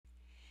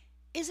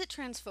Is It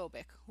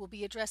Transphobic will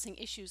be addressing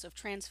issues of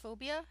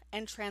transphobia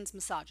and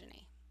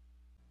transmisogyny.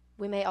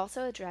 We may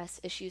also address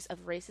issues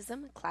of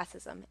racism,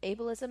 classism,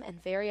 ableism,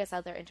 and various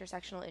other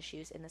intersectional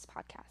issues in this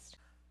podcast.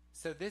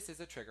 So this is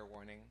a trigger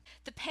warning.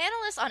 The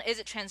panelists on Is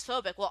It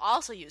Transphobic will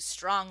also use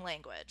strong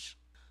language.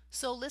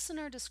 So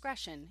listener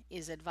discretion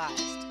is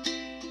advised.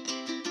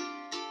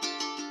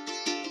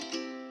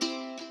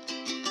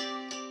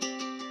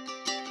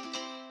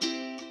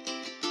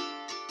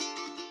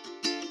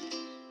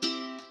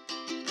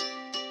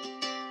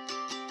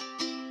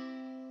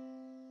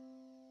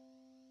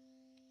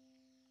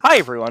 Hi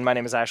everyone, my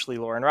name is Ashley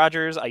Lauren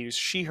Rogers. I use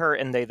she, her,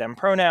 and they, them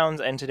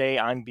pronouns, and today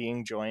I'm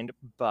being joined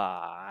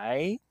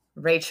by...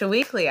 Rachel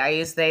Weekly. I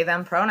use they,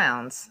 them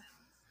pronouns.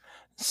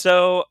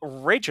 So,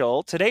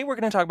 Rachel, today we're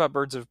going to talk about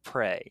Birds of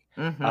Prey.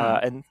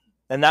 And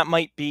that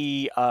might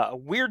be a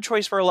weird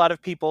choice for a lot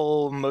of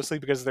people, mostly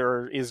because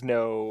there is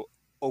no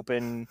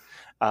open,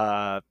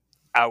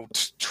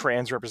 out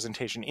trans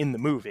representation in the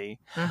movie.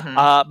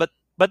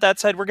 But that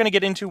said, we're going to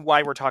get into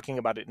why we're talking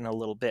about it in a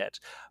little bit.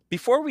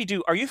 Before we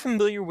do, are you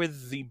familiar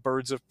with the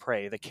Birds of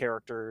Prey, the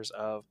characters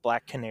of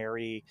Black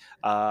Canary?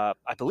 I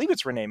believe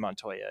it's Renee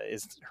Montoya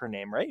is her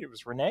name, right? It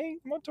was Renee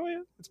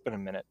Montoya? It's been a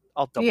minute.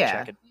 I'll double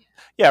check it.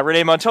 Yeah,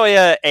 Renee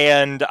Montoya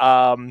and...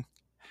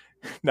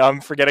 now I'm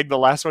forgetting the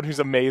last one who's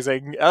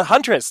amazing.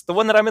 Huntress, the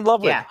one that I'm in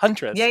love with.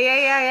 Huntress.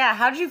 Yeah.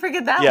 How did you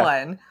forget that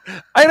one?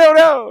 I don't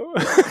know.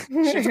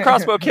 She's a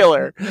crossbow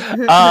killer.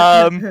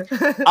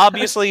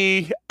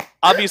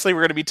 Obviously, we're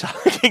going to be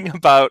talking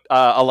about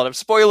a lot of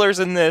spoilers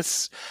in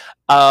this.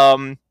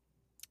 So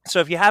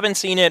if you haven't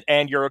seen it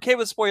and you're okay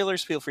with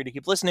spoilers, feel free to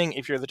keep listening.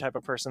 If you're the type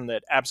of person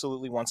that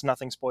absolutely wants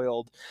nothing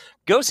spoiled,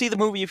 go see the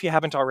movie if you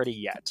haven't already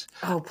yet.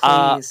 Oh,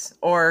 please.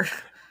 Or,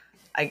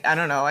 I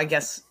don't know, I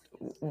guess...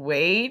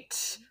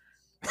 wait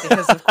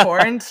because of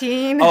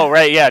quarantine. Oh,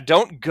 right, yeah.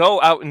 Don't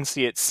go out and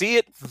see it. See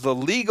it the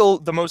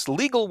most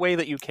legal way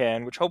that you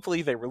can, which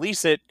hopefully they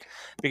release it,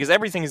 because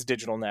everything is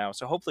digital now.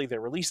 So hopefully they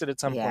release it at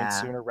some point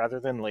sooner rather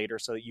than later,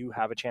 so that you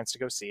have a chance to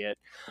go see it.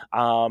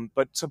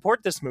 But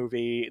support this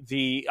movie.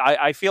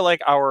 I feel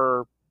like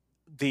we're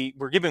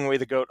giving away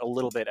the goat a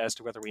little bit as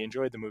to whether we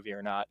enjoyed the movie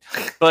or not,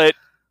 but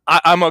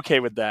I'm okay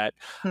with that.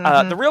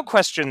 The real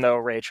question, though,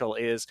 Rachel,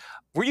 is: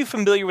 were you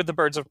familiar with the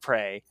Birds of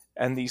Prey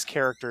and these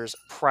characters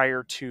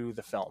prior to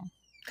the film?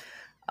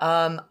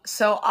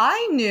 So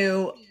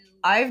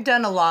I've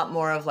done a lot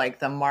more of like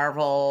the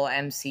Marvel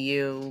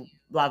MCU,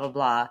 blah, blah,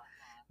 blah.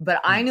 But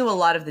I knew a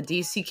lot of the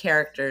DC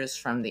characters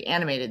from the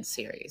animated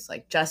series,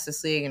 like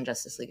Justice League and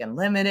Justice League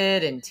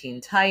Unlimited and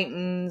Teen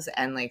Titans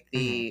and like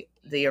the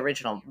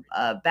original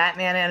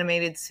Batman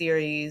animated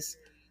series.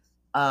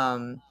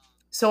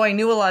 So I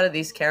knew a lot of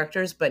these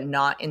characters, but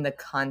not in the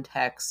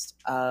context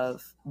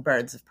of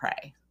Birds of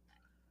Prey.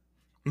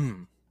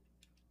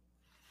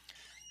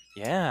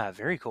 Yeah,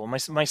 very cool.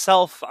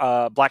 Myself,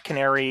 Black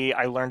Canary,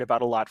 I learned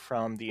about a lot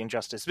from the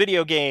Injustice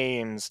video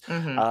games,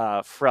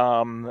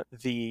 from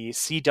the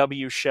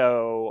CW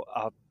show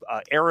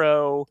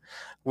Arrow,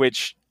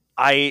 which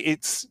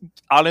it's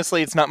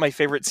not my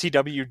favorite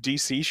CW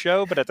DC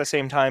show, but at the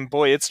same time,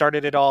 boy, it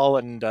started it all,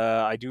 and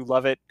I do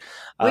love it.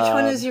 Which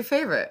one is your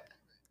favorite?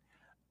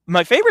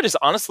 My favorite is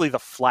honestly The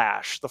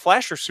Flash. The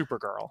Flash or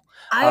Supergirl.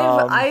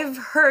 I've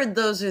heard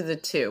those are the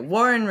two.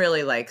 Warren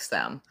really likes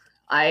them.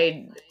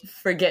 I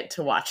forget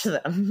to watch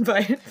them,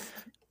 but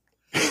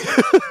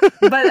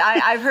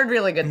I've heard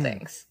really good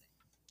things.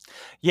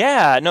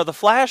 Yeah, no, The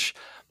Flash,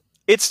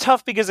 it's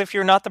tough because if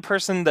you're not the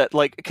person that,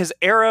 like, because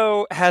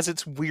Arrow has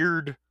its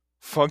weird,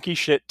 funky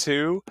shit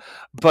too,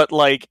 but,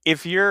 like,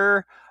 if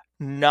you're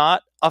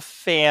not a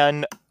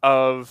fan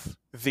of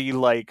the,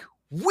 like,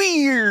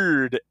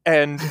 weird,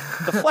 and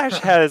The Flash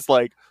has,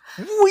 like,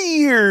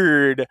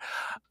 weird,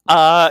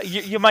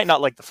 you might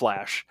not like The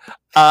Flash.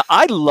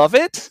 I love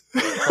it.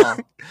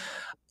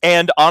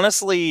 And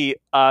honestly,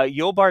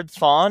 Eobard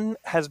Thawne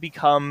has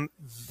become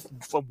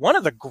one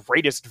of the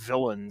greatest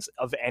villains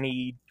of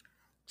any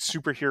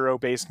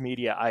superhero-based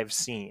media I've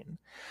seen.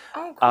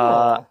 Oh,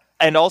 cool.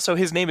 And also,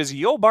 his name is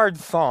Eobard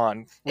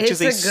Thawne, which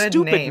is a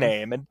stupid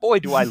name, and boy,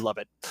 do I love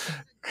it.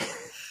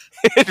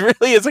 It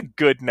really is a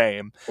good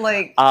name.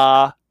 Like,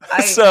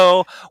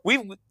 so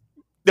we...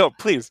 No,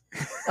 please.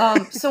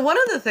 So one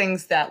of the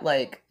things that,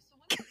 like,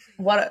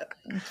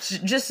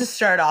 just to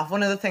start off,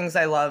 one of the things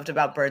I loved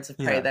about Birds of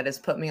Prey that has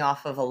put me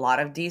off of a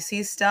lot of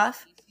DC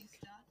stuff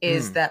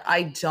is that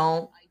I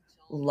don't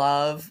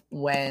love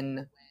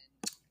when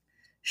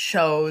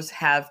shows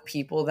have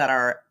people that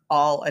are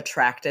all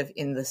attractive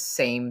in the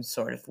same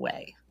sort of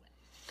way.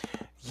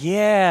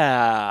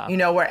 Yeah. You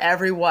know, where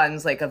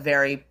everyone's like a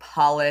very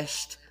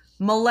polished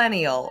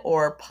millennial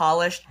or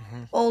polished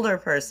older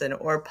person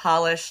or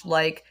polished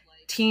like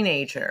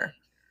teenager.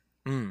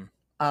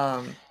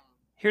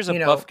 Here's a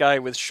buff guy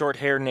with short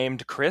hair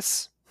named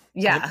Chris.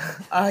 Yeah,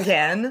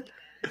 again.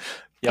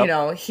 You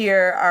know,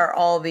 here are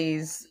all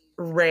these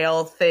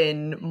rail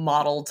thin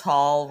model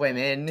tall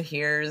women.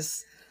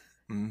 Here's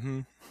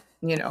you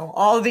know,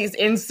 all these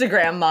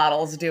Instagram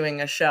models doing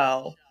a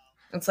show.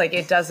 It's like,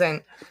 it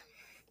doesn't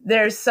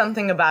there's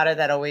something about it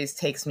that always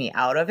takes me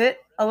out of it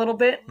a little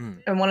bit.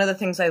 And one of the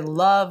things I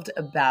loved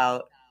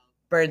about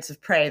Birds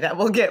of Prey that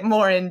we'll get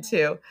more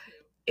into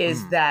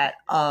is that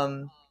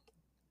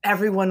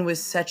everyone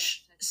was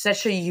such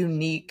a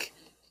unique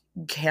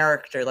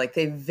character. Like,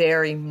 they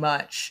very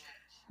much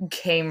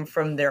came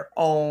from their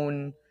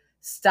own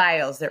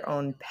styles, their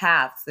own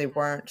paths. They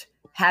weren't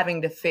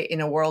having to fit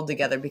in a world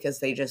together because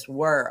they just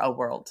were a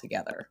world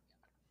together.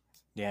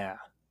 Yeah.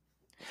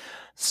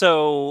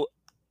 So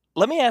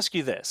let me ask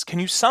you this. Can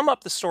you sum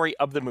up the story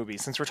of the movie?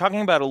 Since we're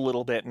talking about a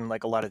little bit and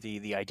like a lot of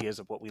the ideas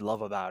of what we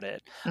love about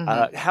it,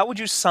 how would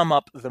you sum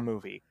up the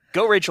movie?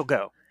 Go, Rachel,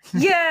 go.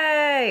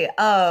 Yay!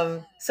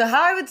 So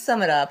how I would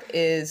sum it up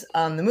is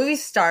the movie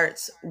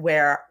starts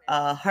where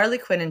Harley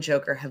Quinn and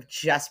Joker have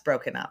just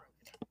broken up.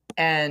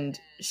 And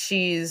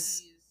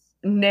she's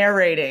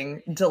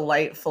narrating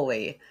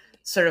delightfully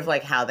sort of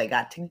like how they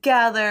got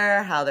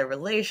together, how their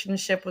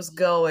relationship was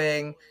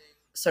going,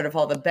 sort of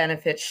all the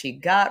benefits she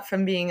got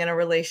from being in a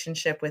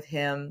relationship with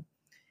him.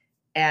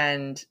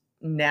 And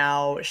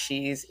now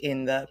she's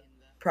in the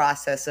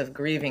process of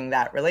grieving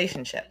that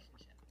relationship.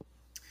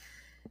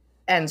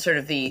 And sort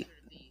of the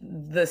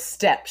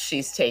steps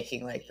she's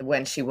taking, like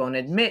when she won't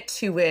admit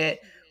to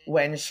it,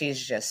 when she's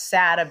just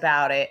sad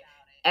about it,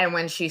 and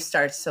when she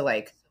starts to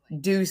like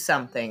do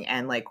something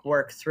and like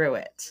work through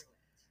it.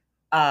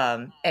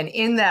 And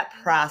in that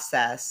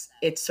process,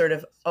 it sort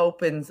of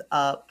opens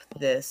up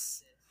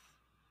this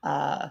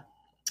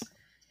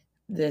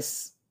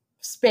this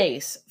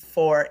space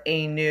for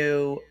a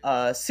new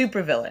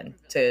supervillain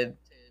to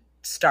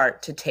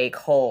start to take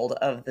hold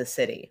of the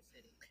city.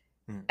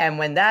 And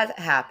when that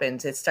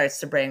happens, it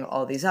starts to bring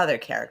all these other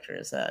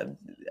characters, a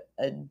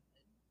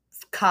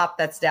cop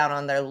that's down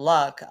on their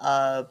luck,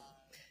 a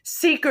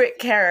secret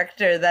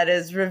character that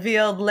is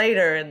revealed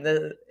later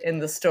in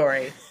the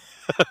story,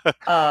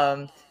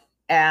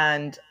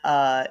 and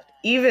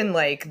even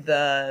like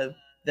the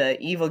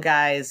evil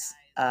guy's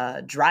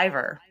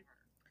driver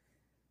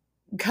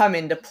come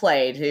into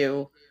play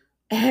to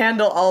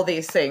handle all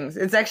these things.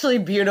 It's actually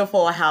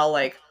beautiful how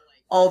like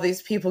all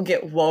these people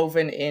get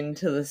woven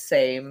into the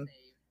same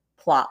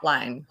plot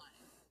line.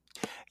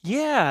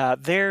 Yeah,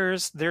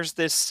 there's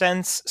this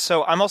sense.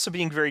 So I'm also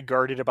being very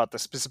guarded about the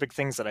specific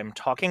things that I'm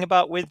talking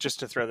about with, just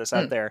to throw this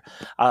out there,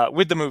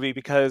 with the movie,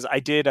 because I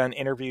did an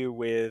interview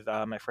with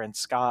my friend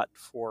Scott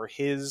for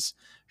his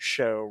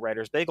show,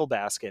 Writer's Bagel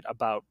Basket,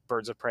 about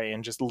Birds of Prey,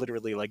 and just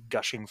literally like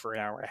gushing for an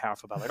hour and a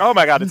half about like, oh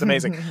my God, it's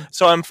amazing.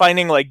 So I'm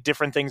finding like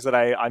different things that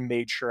I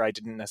made sure I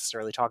didn't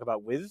necessarily talk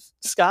about with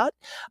Scott.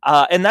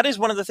 And that is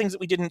one of the things that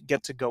we didn't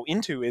get to go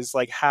into, is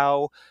like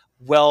how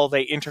well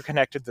they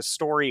interconnected the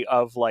story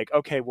of like,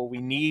 okay, well, we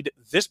need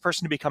this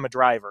person to become a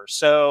driver,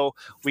 so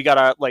we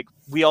gotta like,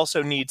 we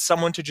also need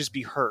someone to just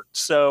be hurt,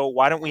 so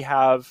why don't we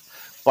have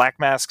Black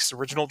Mask's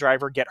original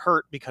driver get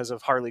hurt because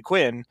of Harley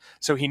Quinn,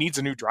 so he needs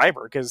a new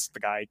driver because the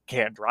guy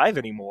can't drive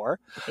anymore.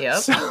 Yep.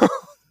 So,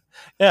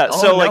 yeah.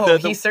 Oh, so no,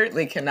 like he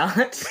certainly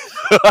cannot.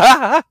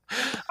 I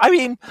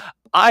mean,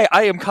 I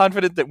am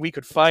confident that we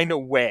could find a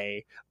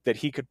way that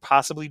he could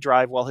possibly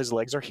drive while his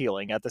legs are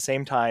healing. At the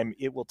same time,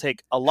 it will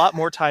take a lot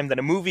more time than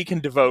a movie can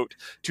devote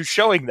to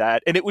showing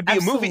that, and it would be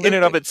a movie in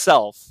and of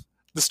itself,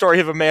 the story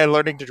of a man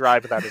learning to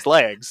drive without his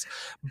legs.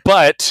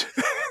 But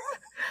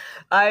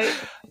I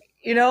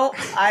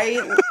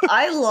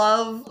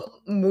love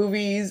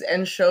movies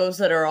and shows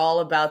that are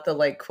all about the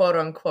like quote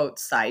unquote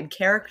side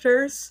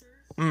characters,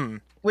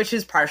 which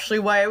is partially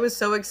why I was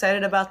so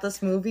excited about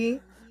this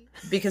movie,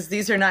 because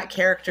these are not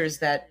characters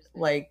that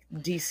like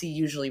DC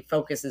usually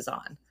focuses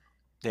on.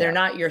 Yeah. They're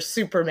not your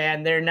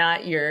Superman, they're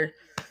not your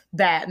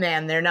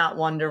Batman, they're not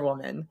Wonder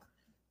Woman.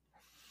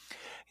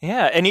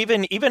 Yeah, and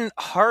even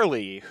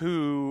Harley,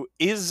 who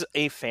is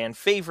a fan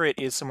favorite,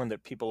 is someone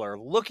that people are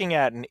looking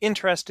at and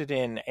interested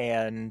in,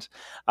 and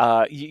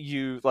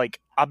you like,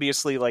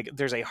 obviously, like,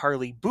 there's a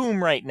Harley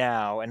boom right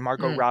now, and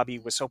Margot Robbie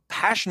was so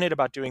passionate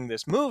about doing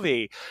this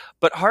movie,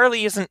 but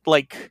Harley isn't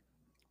like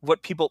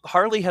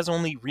Harley has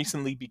only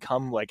recently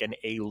become like an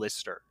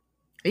A-lister.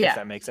 Yeah. If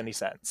that makes any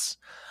sense.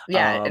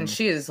 Yeah, and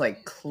she has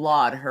like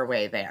clawed her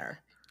way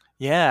there.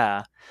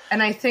 Yeah.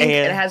 And I think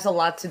it has a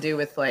lot to do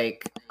with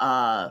like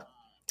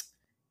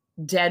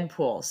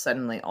Deadpool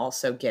suddenly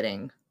also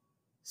getting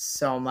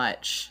so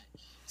much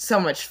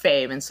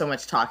fame and so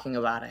much talking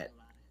about it,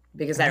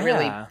 because that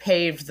really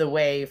paved the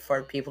way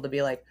for people to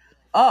be like,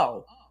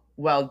 oh,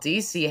 well,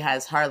 DC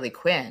has Harley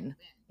Quinn.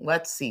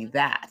 Let's see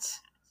that.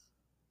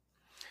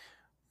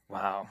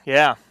 Wow.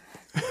 Yeah.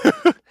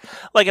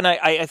 Like, and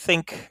I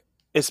think,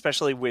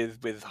 especially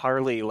with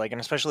Harley, like,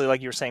 and especially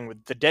like you were saying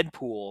with the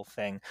Deadpool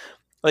thing,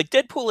 like,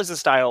 Deadpool is a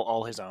style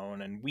all his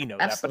own, and we know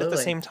that. But at the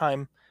same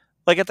time,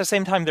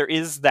 there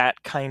is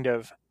that kind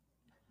of,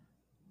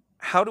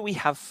 how do we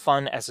have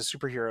fun as a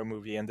superhero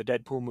movie? And the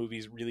Deadpool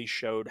movies really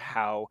showed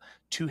how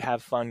to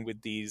have fun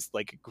with these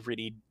like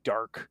gritty,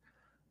 dark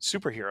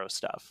superhero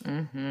stuff.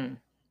 Mm-hmm.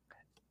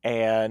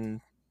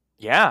 And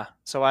yeah,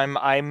 so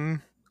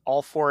I'm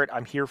all for it.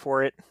 I'm here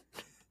for it.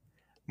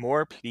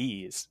 More,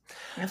 please.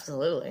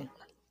 Absolutely.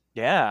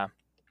 Yeah.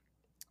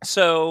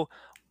 So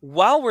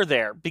while we're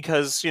there,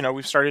 because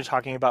we've started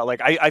talking about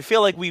like I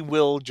feel like we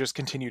will just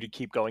continue to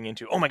keep going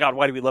into, oh my god,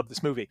 why do we love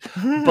this movie?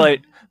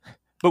 But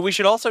we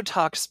should also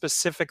talk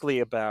specifically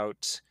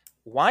about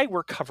why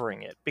we're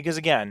covering it, because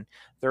again,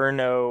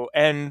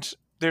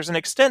 there's an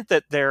extent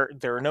that there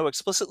are no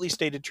explicitly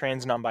stated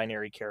trans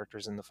non-binary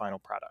characters in the final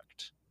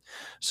product.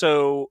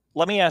 So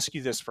let me ask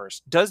you this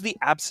first. Does the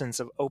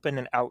absence of open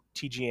and out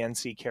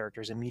TGNC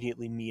characters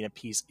immediately mean a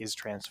piece is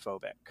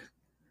transphobic?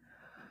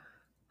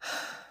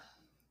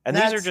 And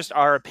these are just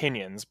our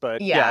opinions,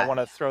 but I want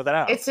to throw that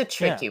out. It's a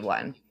tricky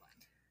one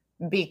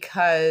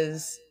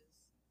because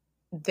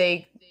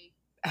they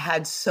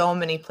had so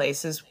many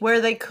places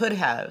where they could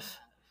have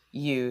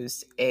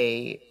used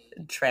a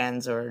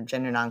trans or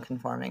gender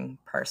nonconforming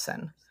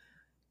person.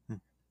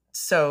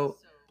 So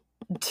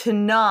to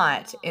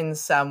not, in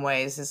some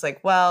ways, is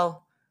like,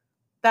 well,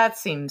 that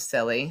seems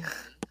silly.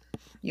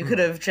 You could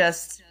have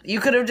just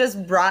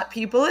brought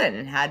people in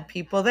and had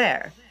people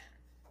there.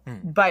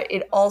 But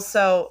it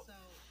also,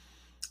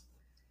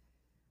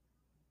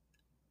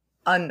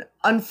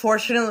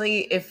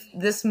 unfortunately, if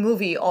this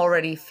movie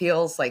already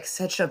feels like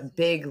such a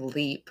big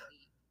leap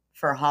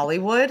for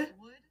Hollywood,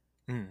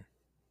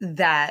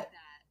 that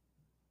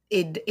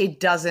it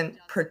doesn't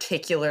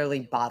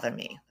particularly bother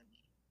me.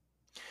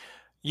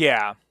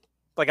 Yeah.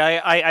 Like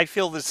I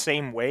feel the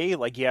same way.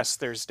 Like, yes,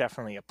 there's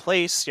definitely a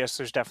place. Yes,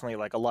 there's definitely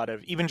like a lot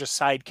of even just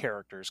side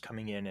characters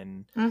coming in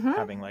and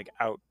having like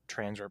out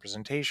trans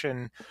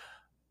representation.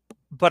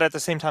 But at the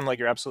same time, like,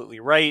 you're absolutely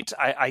right.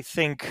 I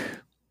think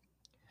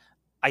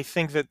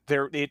that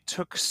it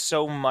took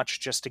so much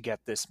just to get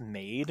this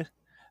made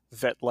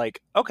that,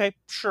 like, okay,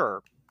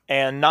 sure.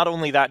 And not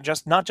only that,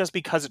 not just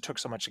because it took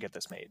so much to get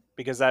this made,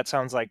 because that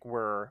sounds like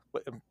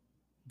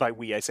by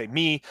we I say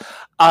me,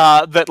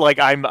 that like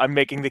I'm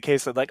making the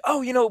case that like,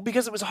 oh,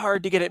 because it was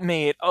hard to get it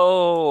made,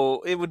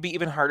 it would be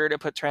even harder to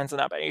put trans and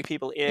non-binary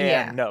people in.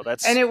 Yeah. No,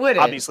 that's and it would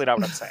obviously not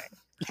what I'm saying.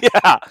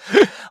 Yeah,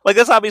 like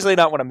that's obviously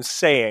not what I'm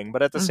saying.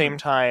 But at the same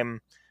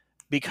time,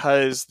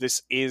 because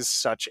this is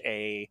such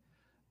a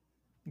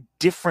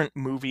different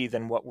movie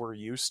than what we're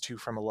used to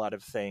from a lot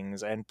of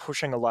things and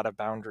pushing a lot of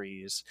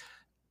boundaries,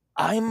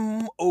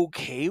 I'm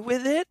okay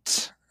with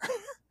it.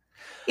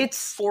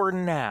 It's for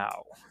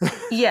now.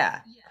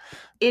 Yeah.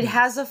 It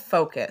has a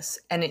focus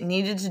and it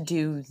needed to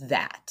do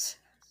that.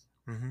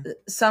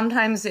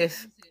 Sometimes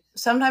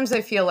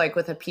I feel like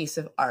with a piece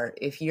of art,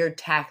 if you're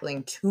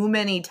tackling too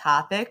many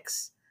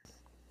topics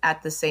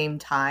at the same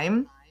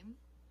time,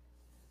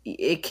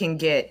 it can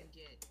get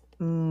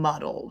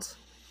muddled,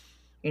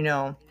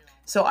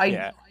 So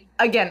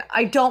again,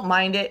 I don't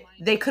mind it.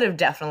 They could have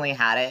definitely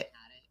had it.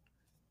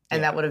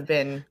 And that would have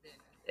been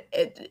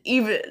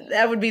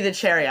that would be the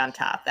cherry on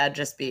top. That'd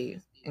just be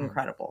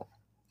incredible.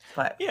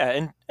 But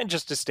and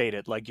just to state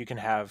it, like, you can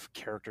have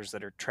characters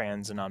that are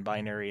trans and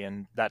non-binary,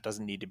 and that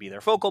doesn't need to be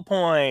their focal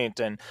point.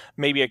 And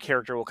maybe a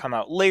character will come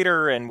out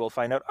later, and we'll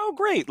find out, oh,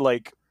 great,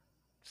 like,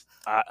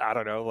 I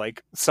don't know,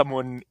 like,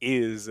 someone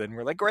is, and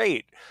we're like,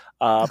 great.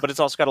 But it's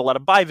also got a lot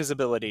of bi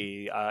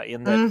visibility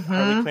in that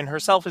Harley Quinn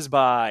herself is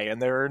bi,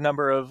 and there are a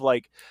number of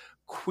like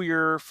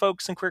queer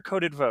folks and queer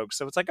coded folks.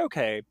 So it's like,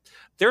 okay,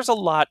 there's a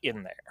lot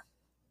in there.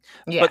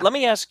 Yeah. But let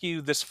me ask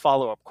you this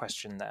follow-up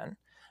question then.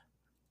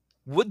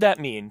 Would that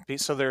mean,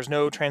 so there's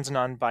no trans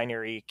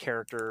non-binary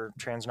character,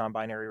 trans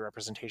non-binary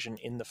representation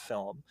in the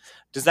film,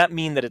 does that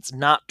mean that it's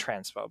not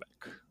transphobic?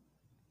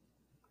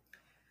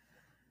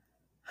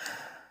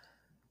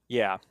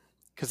 Yeah,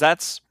 because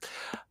that's...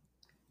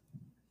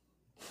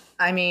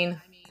 I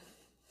mean,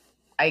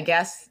 I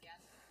guess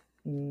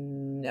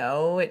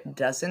no, it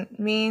doesn't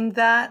mean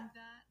that.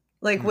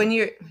 Like, when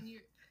you're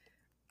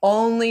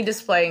only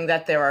displaying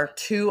that there are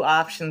two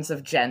options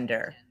of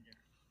gender,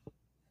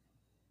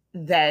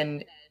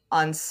 then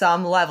on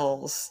some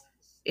levels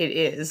it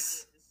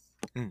is.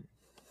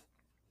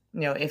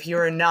 If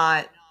you're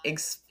not,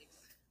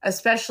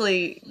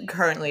 especially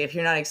currently, if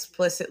you're not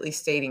explicitly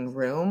stating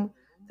room,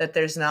 that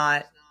there's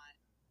not,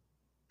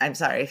 I'm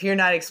sorry, if you're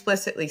not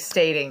explicitly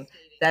stating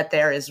that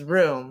there is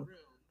room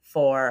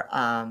for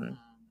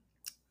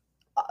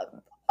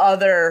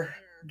other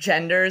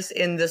genders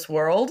in this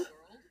world,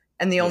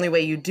 and the only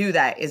way you do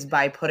that is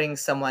by putting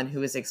someone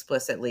who is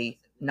explicitly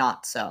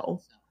not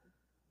so.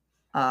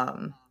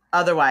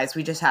 Otherwise,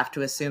 we just have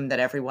to assume that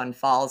everyone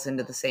falls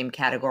into the same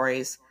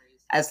categories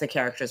as the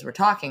characters we're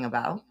talking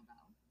about.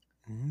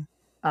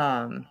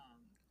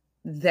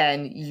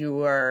 Then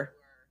you are,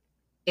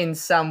 in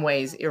some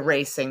ways,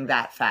 erasing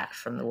that fact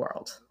from the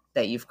world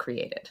that you've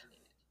created.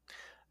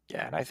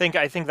 Yeah, and I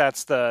think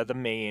that's the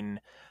main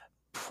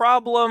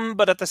problem.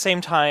 But at the same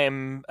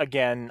time,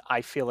 again,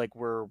 I feel like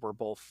we're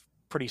both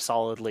pretty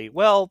solidly,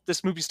 well,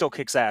 this movie still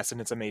kicks ass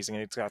and it's amazing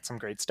and it's got some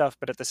great stuff.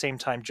 But at the same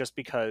time, just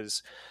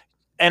because...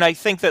 And I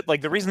think that,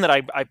 like, the reason that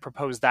I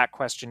propose that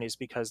question is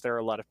because there are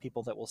a lot of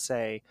people that will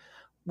say,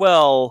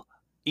 well,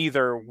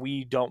 either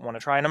we don't want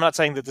to try, and I'm not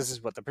saying that this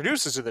is what the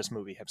producers of this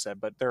movie have said,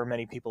 but there are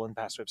many people in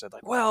past who have said,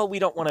 like, well, we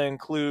don't want to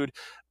include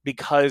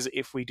because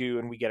if we do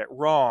and we get it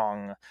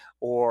wrong,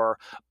 or,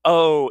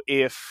 oh,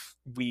 if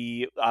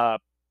we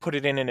put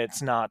it in and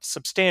it's not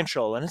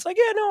substantial. And it's like,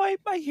 yeah, no,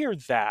 I hear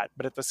that.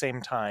 But at the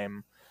same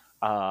time,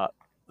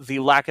 the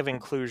lack of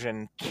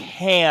inclusion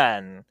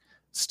can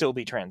still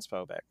be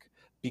transphobic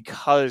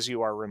because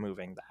you are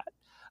removing that.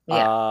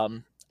 Yeah.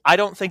 I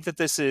don't think that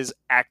this is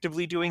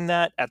actively doing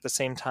that. At the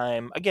same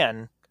time,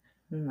 again,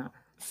 No.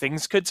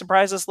 things could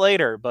surprise us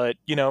later, but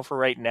for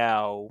right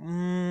now,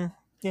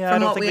 yeah.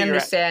 From what we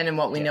understand and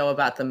what we know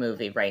about the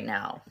movie right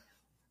now,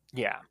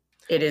 yeah,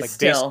 it is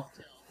still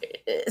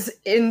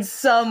in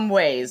some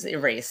ways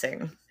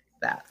erasing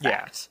that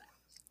fact.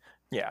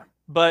 Yeah,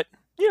 but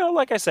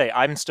like I say,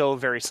 I'm still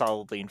very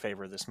solidly in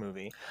favor of this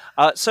movie.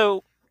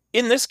 So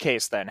in this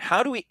case, then,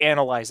 how do we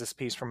analyze this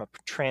piece from a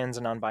trans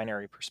and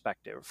non-binary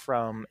perspective,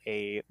 from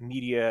a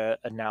media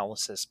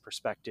analysis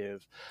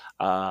perspective?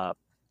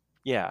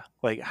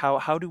 Like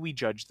how do we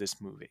judge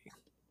this movie?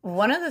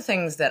 One of the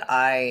things that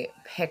I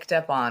picked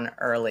up on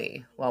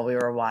early while we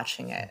were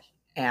watching it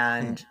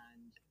and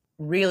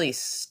really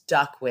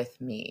stuck with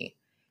me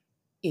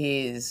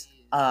is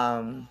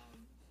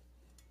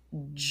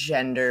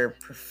gender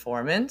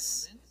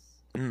performance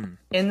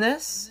in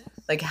this.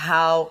 Like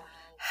how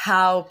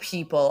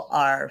people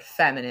are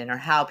feminine or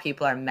how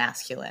people are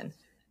masculine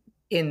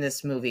in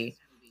this movie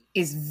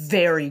is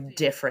very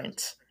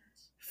different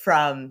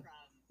from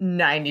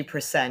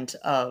 90%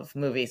 of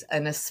movies,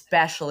 and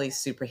especially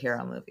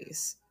superhero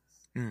movies.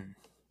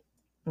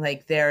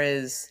 Like there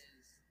is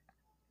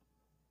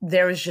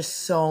just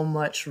so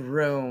much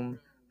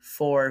room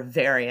for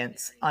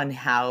variance on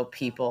how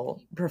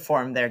people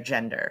perform their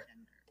gender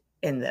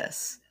in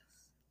this,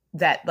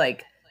 that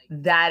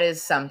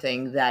is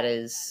something that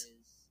is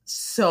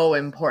so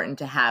important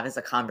to have as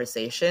a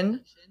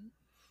conversation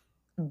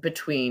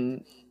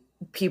between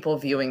people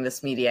viewing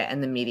this media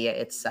and the media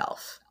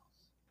itself.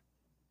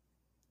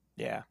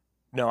 Yeah.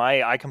 No,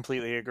 I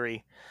completely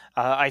agree.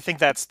 I think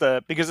that's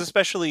because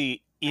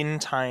especially in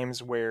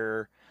times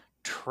where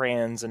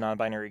trans and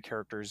non-binary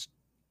characters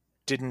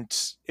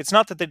it's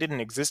not that they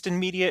didn't exist in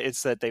media,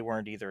 it's that they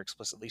weren't either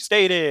explicitly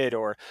stated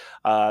or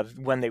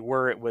when they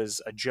were, it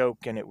was a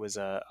joke and it was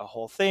a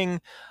whole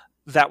thing.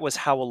 That was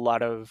how a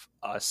lot of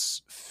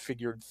us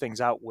figured things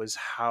out, was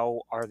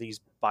how are these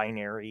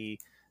binary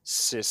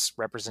cis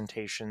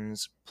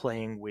representations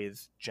playing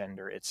with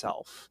gender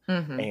itself.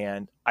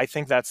 And I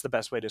think that's the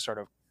best way to sort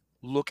of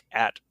look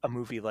at a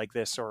movie like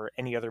this, or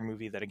any other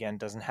movie that, again,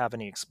 doesn't have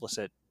any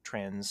explicit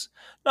trans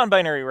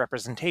non-binary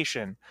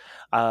representation,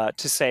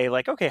 to say,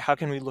 like, okay, how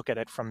can we look at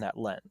it from that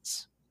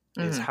lens?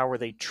 Is how are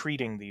they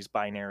treating the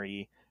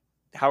binary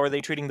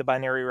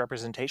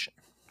representation?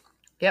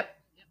 Yep.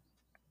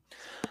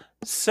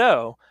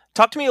 So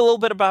talk to me a little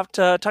bit about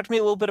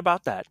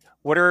that.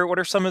 What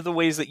are some of the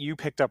ways that you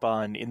picked up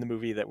on in the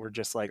movie that were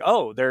just like,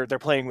 oh, they're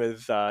playing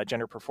with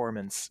gender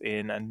performance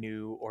in a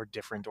new or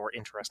different or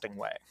interesting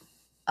way?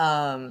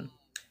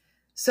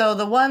 So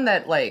the one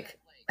that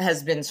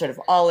has been sort of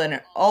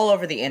all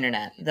over the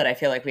internet that I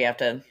feel like we have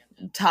to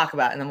talk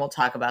about, and then we'll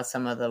talk about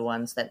some of the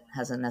ones that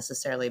hasn't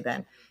necessarily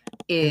been,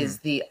 is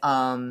the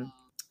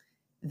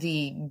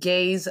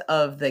gaze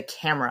of the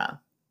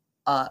camera,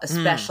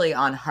 especially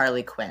on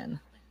Harley Quinn,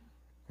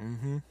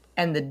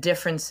 and the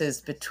differences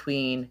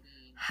between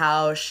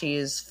how she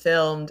is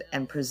filmed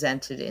and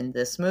presented in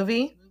this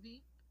movie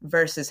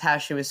versus how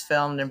she was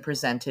filmed and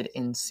presented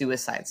in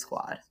Suicide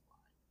Squad.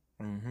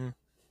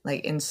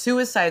 Like in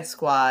Suicide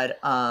Squad,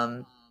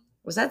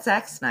 was that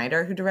Zack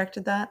Snyder who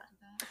directed that?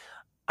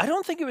 I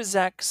don't think it was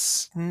Zack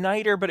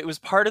Snyder, but it was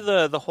part of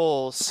the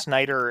whole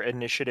Snyder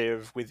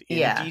initiative within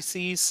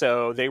DC,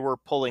 so they were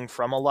pulling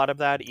from a lot of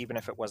that, even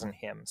if it wasn't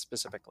him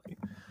specifically.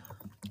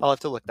 I'll have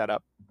to look that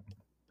up.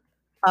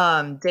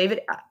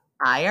 David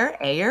Ayer,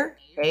 Ayer,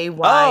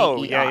 A-Y-E-R.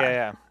 Oh,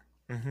 yeah.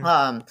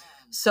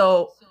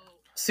 So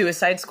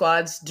Suicide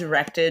Squad's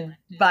directed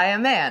by a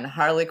man.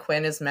 Harley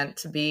Quinn is meant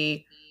to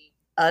be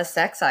a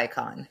sex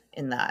icon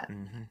in that,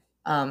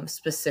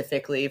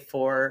 specifically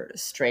for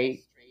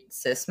straight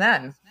cis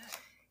men.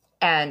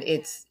 And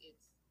it's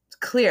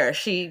clear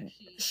she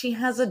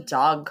has a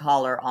dog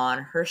collar on.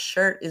 Her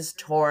shirt is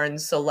torn,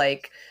 so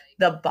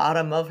the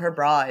bottom of her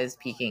bra is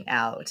peeking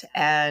out,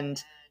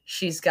 and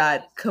she's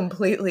got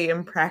completely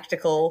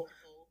impractical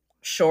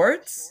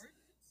shorts,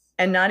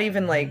 and not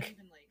even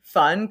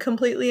fun,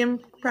 completely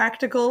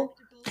impractical.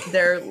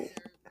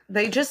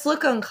 They just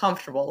look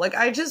uncomfortable.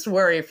 I just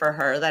worry for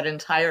her that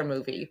entire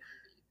movie,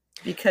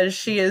 because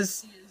she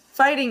is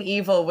fighting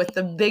evil with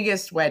the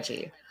biggest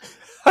wedgie.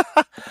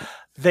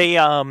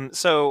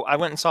 So I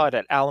went and saw it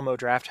at Alamo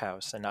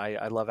Drafthouse, and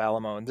I love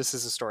Alamo, and this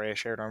is a story I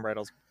shared on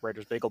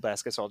Writer's Bagel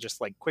Basket, so I'll just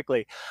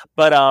quickly.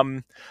 But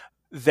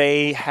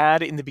they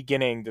had in the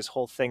beginning this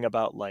whole thing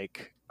about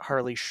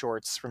Harley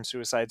shorts from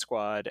Suicide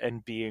Squad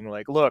and being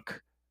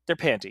look, they're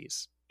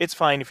panties. It's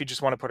fine if you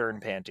just want to put her in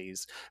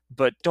panties,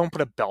 but don't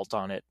put a belt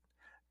on it.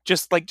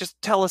 Just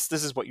tell us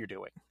this is what you're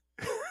doing.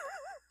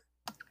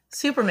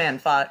 Superman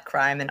fought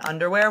crime in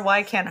underwear.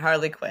 Why can't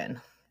Harley Quinn?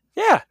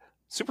 Yeah.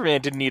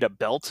 Superman didn't need a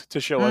belt to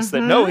show us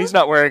that, no, he's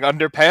not wearing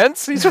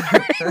underpants. He's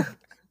wearing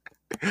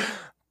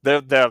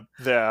the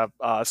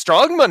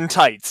strongman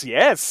tights,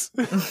 yes.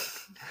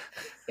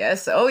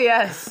 Yes, oh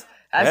yes.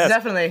 That's Yes.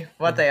 definitely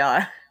what they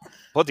are.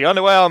 Put the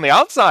underwear on the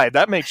outside.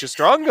 That makes you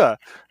stronger.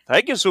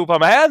 Thank you,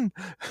 Superman.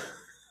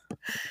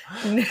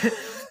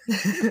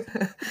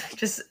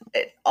 Just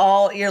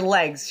all your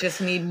legs just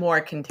need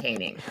more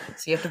containing.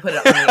 So you have to put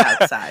it on the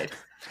outside.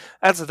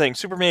 That's the thing.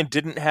 Superman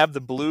didn't have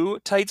the blue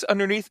tights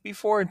underneath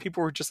before, and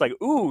people were just like,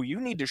 ooh, you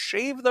need to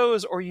shave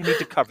those or you need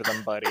to cover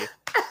them, buddy.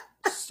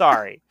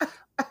 Sorry.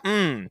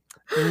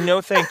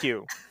 No, thank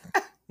you.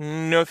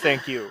 No,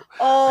 thank you.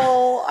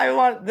 Oh, I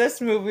want this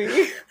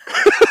movie.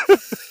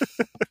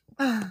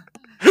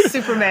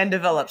 Superman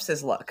develops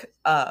his look.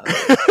 So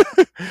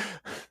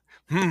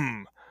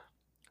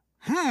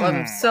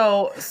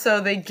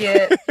they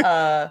get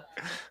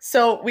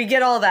so we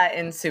get all that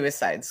in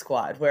Suicide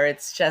Squad, where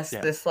it's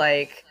just this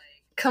like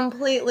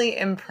completely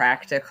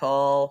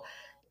impractical.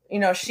 You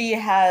know, she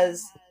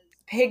has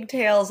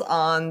pigtails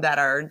on that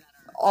are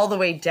all the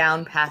way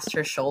down past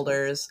her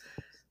shoulders,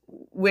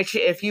 which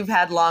if you've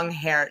had long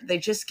hair, they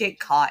just get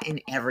caught in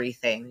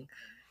everything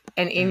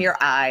and in your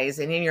eyes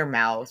and in your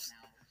mouth.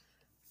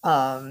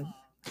 And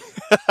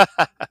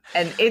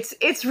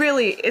it's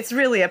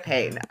really a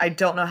pain. I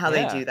don't know how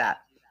they do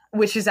that,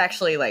 which is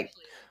actually like,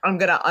 I'm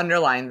going to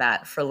underline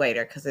that for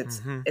later because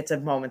it's a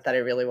moment that I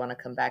really want to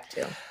come back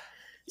to.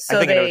 So I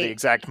think I know the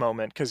exact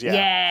moment because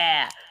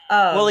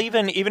well,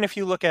 even if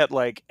you look at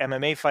like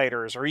MMA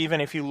fighters, or even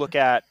if you look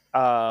at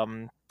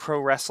pro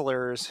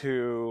wrestlers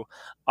who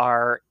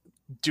are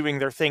doing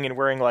their thing and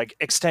wearing like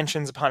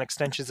extensions upon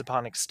extensions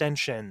upon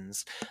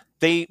extensions,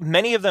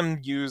 many of them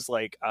use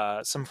like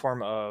some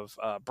form of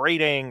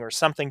braiding or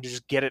something to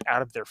just get it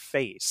out of their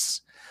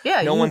face.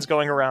 Yeah, no one's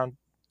going around.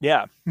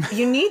 Yeah,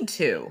 you need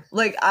to.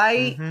 Like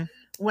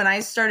when I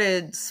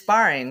started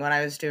sparring, when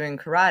I was doing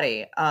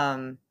karate,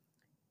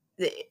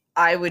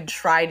 I would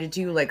try to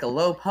do like a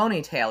low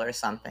ponytail or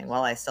something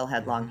while I still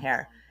had long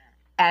hair,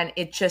 and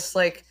it just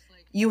like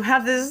you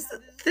have this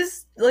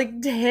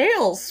like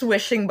tail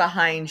swishing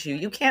behind you.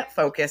 You can't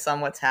focus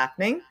on what's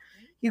happening.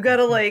 You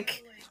gotta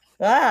like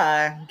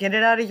get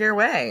it out of your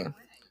way.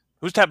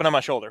 Who's tapping on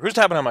my shoulder? Who's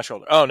tapping on my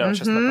shoulder? Oh no, it's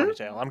just my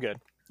ponytail. I'm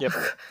good. Yep.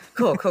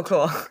 Cool.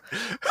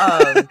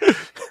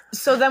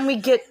 So then we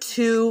get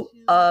to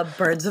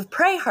Birds of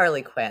Prey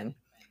Harley Quinn,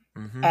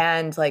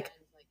 and like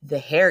the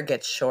hair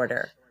gets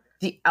shorter,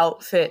 the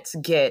outfits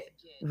get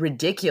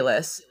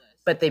ridiculous,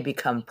 but they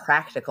become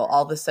practical.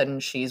 All of a sudden,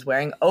 she's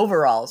wearing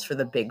overalls for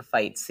the big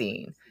fight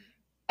scene.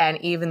 And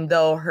even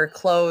though her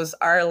clothes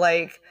are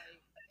like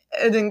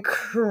an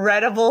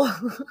incredible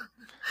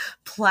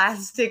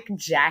plastic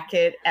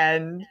jacket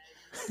and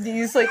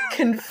these like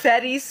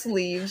confetti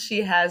sleeves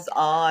she has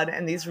on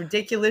and these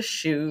ridiculous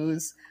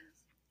shoes,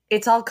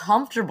 it's all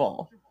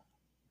comfortable.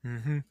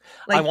 Like,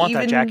 I want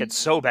that jacket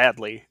so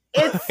badly.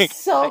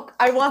 It's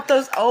I want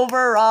those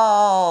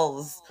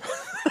overalls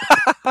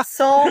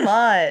so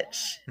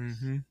much.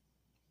 You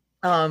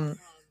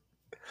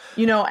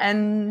know,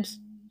 and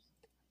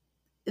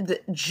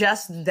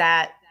just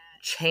that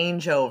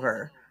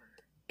changeover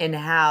in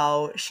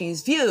how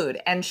she's viewed,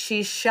 and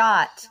she's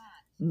shot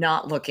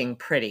not looking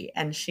pretty,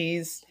 and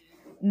she's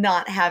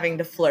not having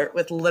to flirt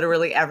with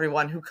literally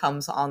everyone who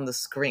comes on the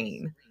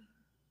screen.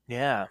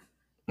 Yeah.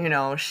 You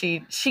know,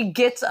 she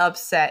gets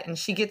upset and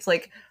she gets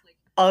like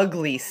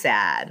ugly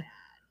sad,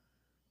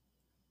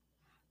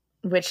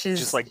 which is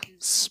just like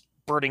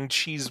spurting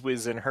cheese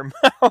whiz in her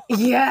mouth.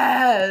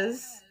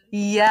 yes,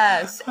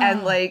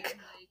 and like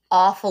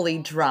awfully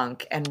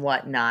drunk and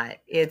whatnot.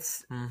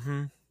 It's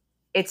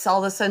all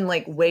of a sudden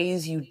like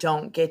ways you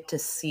don't get to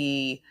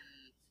see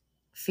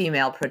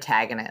female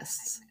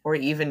protagonists or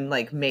even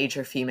like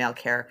major female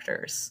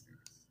characters.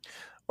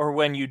 Or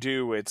when you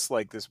do, it's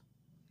like this.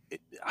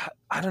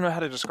 I don't know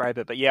how to describe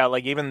it, but yeah,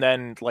 like even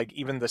then, like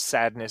even the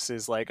sadness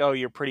is like, oh,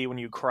 you're pretty when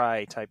you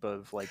cry type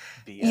of like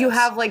BS. You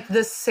have like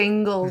the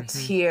single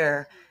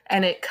tear,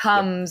 and it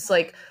comes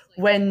like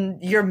when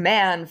your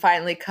man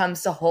finally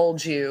comes to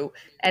hold you,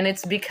 and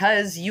it's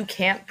because you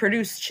can't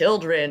produce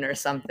children or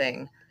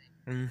something.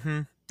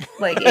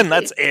 Like, and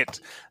that's it.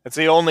 That's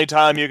the only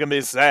time you can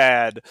be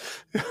sad.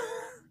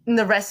 And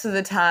the rest of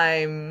the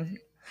time,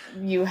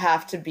 you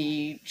have to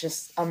be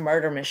just a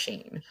murder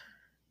machine.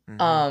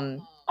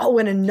 Oh,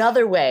 and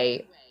another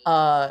way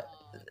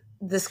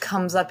this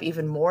comes up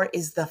even more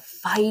is the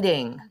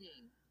fighting.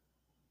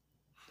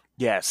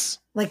 Yes.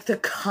 Like the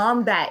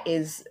combat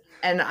is,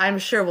 and I'm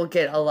sure we'll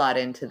get a lot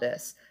into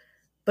this,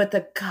 but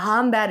the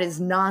combat is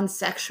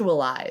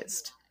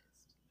non-sexualized.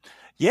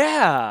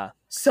 Yeah.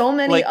 So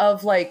many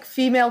of like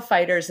female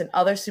fighters in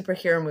other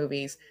superhero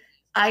movies,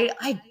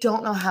 I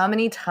don't know how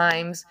many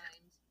times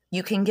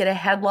you can get a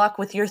headlock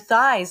with your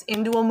thighs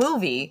into a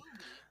movie.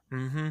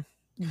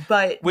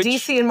 But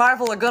DC and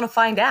Marvel are going to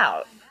find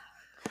out.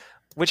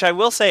 Which I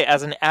will say,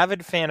 as an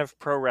avid fan of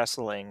pro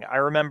wrestling, I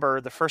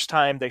remember the first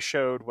time they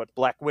showed what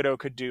Black Widow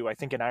could do, I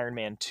think in Iron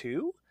Man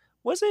 2,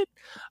 was it?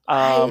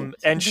 I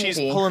And she's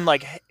maybe. pulling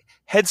like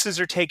head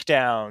scissor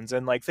takedowns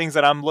and like things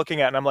that I'm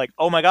looking at and I'm like,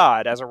 oh my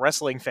god, as a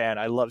wrestling fan,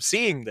 I love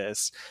seeing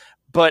this.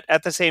 But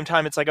at the same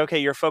time, it's like, okay,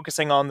 you're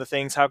focusing on the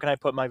things. How can I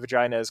put my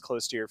vagina as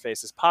close to your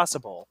face as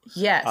possible?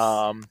 Yes.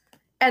 Um,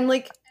 And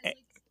like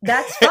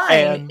that's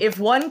fine And- if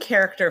one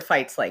character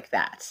fights like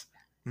that.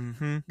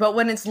 hmm But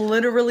when it's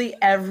literally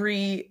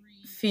every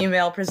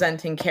female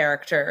presenting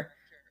character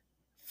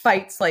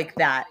fights like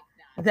that,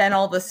 then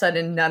all of a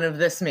sudden none of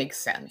this makes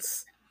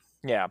sense.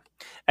 Yeah,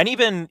 and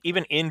even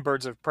in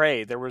Birds of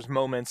Prey, there was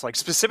moments like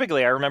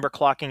specifically I remember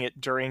clocking it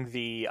during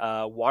the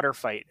water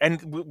fight, and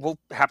we'll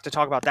have to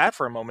talk about that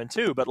for a moment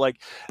too. But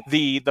like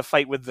the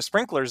fight with the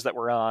sprinklers that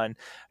were on,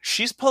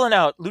 she's pulling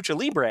out lucha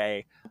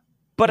libre,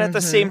 but at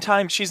the same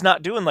time she's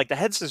not doing like the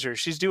head scissors.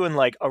 She's doing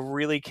like a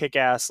really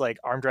kick-ass like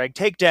arm drag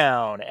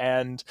takedown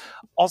and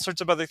all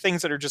sorts of other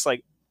things that are just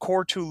like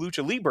core to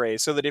lucha libre.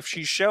 So that if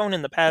she's shown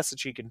in the past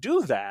that she can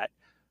do that,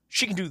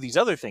 she can do these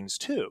other things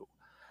too.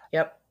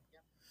 Yep.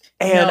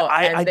 And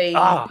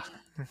No,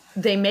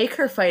 they make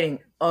her fighting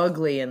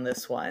ugly in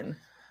this one.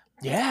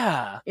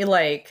 Yeah.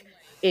 Like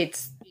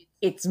it's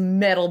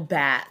metal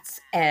bats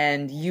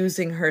and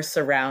using her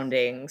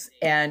surroundings,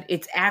 and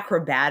it's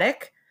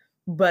acrobatic,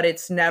 but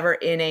it's never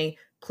in a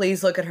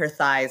please look at her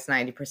thighs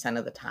 90%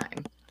 of the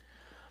time.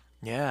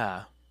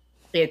 Yeah.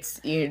 It's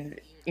you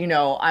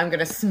know, I'm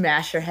gonna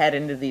smash your head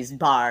into these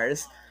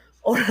bars,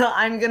 or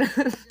I'm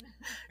gonna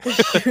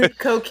shoot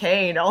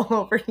cocaine all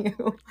over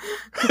you.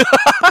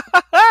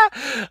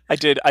 I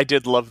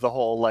did love the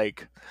whole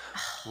like,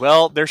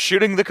 well, they're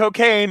shooting the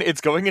cocaine, it's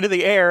going into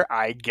the air,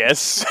 I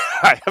guess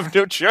I have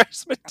no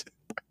choice but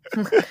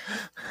to...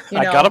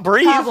 I gotta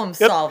breathe. Problem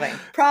solving.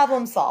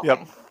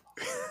 Yep.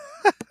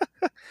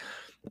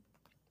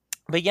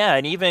 But yeah,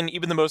 and even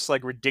the most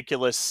like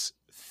ridiculous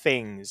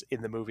things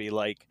in the movie,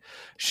 like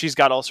she's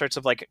got all sorts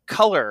of like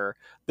color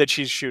that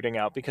she's shooting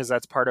out because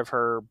that's part of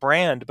her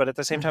brand, but at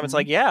the same time it's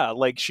like, yeah,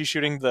 like she's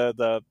shooting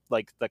the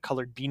like the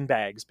colored bean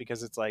bags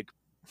because it's like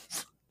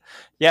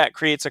yeah, it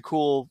creates a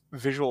cool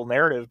visual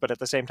narrative, but at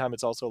the same time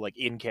it's also like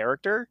in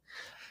character.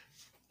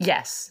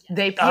 Yes,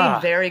 they paid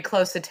very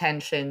close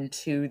attention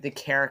to the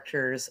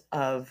characters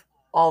of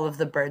all of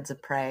the Birds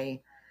of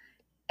Prey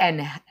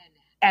and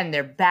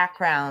their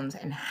backgrounds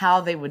and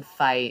how they would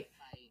fight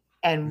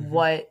and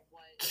what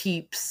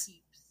keeps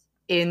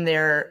in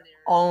their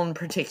own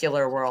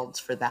particular worlds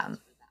for them.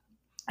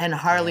 And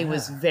Harley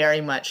was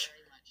very much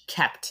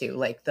kept to.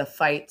 Like the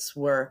fights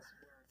were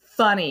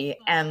funny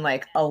and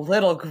like a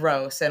little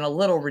gross and a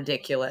little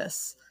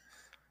ridiculous,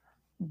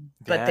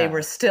 but they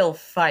were still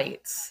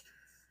fights.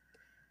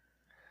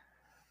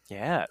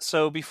 Yeah.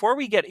 So before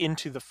we get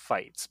into the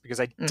fights, because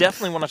I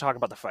definitely want to talk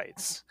about the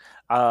fights,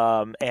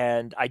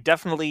 and I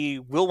definitely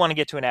will want to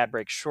get to an ad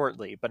break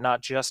shortly, but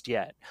not just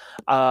yet.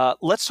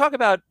 Let's talk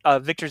about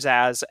Victor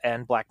Zsasz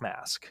and Black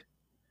Mask,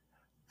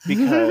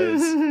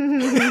 because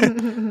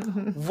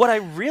what I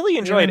really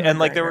enjoyed, and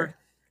like there were,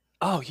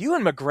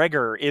 Ewan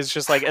McGregor is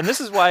just like, and this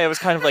is why I was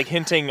kind of like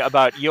hinting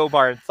about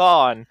Eobard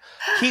Thawne.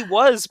 He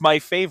was my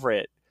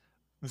favorite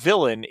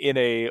villain in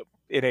a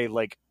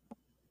like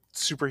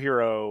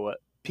superhero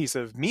piece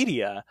of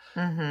media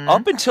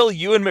up until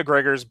Ewan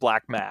McGregor's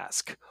Black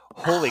Mask.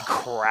 Holy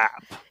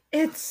crap.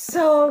 It's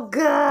so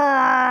good.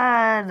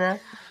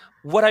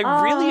 What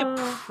I really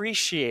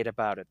appreciate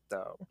about it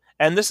though,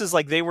 and this is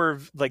like they were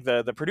like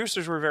the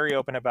producers were very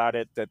open about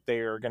it, that they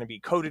are going to be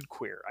coded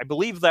queer. I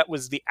believe that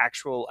was the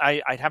actual,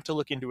 I'd have to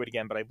look into it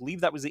again, but I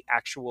believe that was the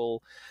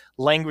actual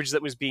language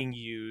that was being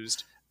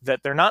used,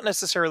 that they're not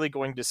necessarily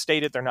going to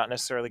state it. They're not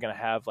necessarily going to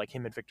have like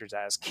him and Victor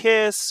Zsasz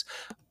kiss,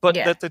 but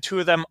that the two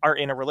of them are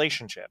in a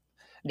relationship.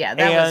 Yeah,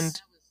 that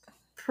was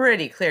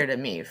pretty clear to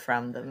me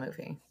from the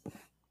movie.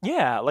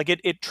 Yeah, like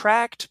it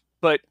tracked,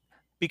 but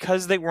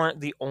because they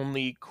weren't the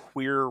only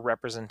queer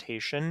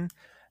representation,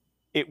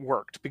 it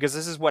worked. Because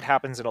this is what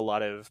happens in a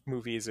lot of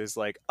movies is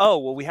like, oh,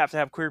 well, we have to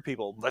have queer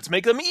people. Let's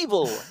make them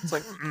evil. It's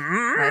like,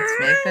 let's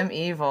make them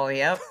evil,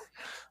 yep.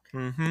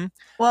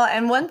 Well,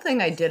 and one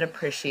thing I did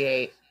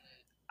appreciate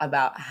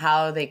about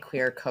how they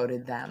queer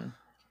coded them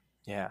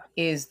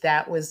is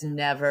that was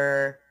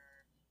never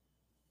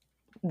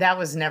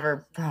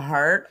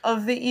part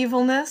of the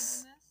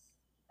evilness.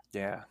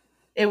 Yeah.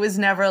 It was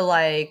never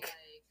like,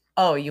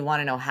 oh, you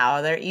want to know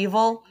how they're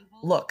evil?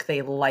 Look,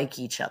 they like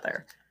each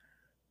other.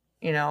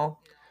 You know?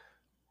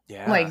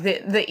 Yeah. Like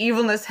the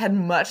evilness had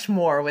much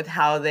more with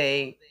how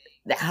they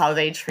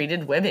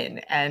treated women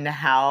and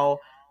how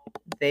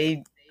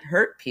they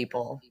hurt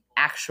people,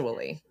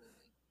 actually.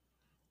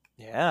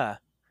 Yeah.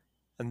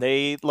 And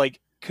they like,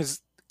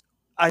 because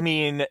I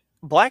mean,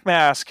 Black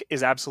Mask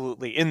is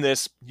absolutely in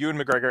this. Ewan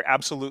McGregor,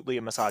 absolutely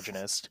a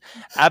misogynist,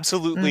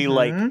 absolutely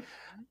like,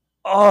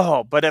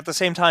 but at the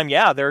same time,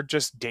 yeah, they're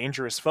just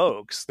dangerous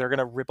folks. They're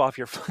gonna rip off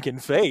your fucking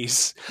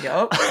face.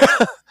 Yep.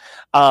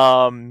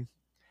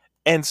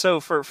 And so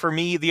for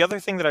me, the other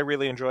thing that I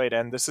really enjoyed,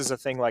 and this is a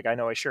thing, like I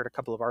know I shared a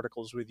couple of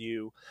articles with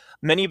you,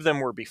 many of them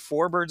were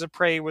before Birds of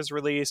Prey was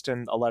released,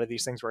 and a lot of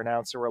these things were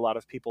announced. There were a lot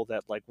of people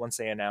that like once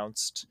they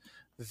announced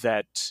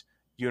that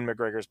Ewan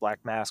McGregor's Black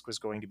Mask was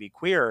going to be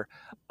queer,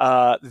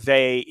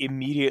 they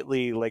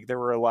immediately, like, there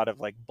were a lot of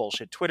like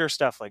bullshit Twitter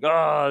stuff, like,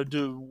 I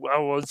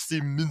want to see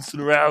him mincing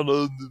around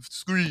on the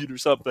screen or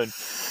something.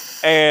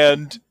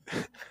 And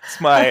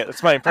it's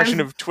my impression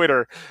of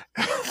Twitter,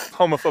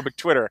 homophobic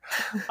Twitter.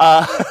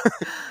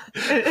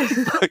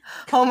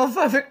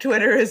 Homophobic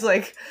Twitter is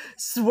like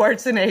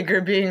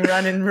Schwarzenegger being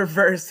run in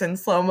reverse in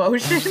slow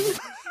motion.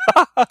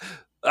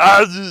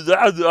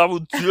 I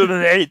will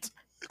terminate.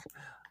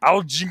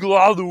 I'll jingle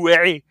all the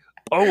way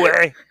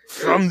away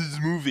from this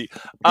movie.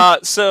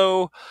 But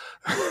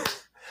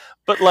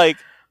like,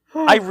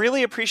 I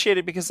really appreciate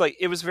it because like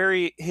it was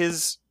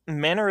his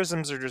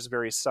mannerisms are just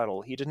very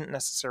subtle. He didn't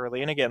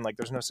necessarily, and again, like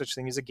there's no such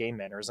thing as a gay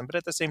mannerism, but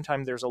at the same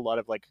time, there's a lot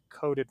of like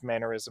coded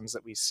mannerisms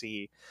that we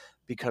see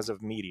because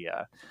of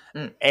media.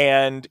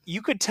 And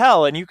you could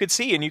tell, and you could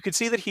see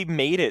that he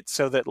made it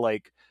so that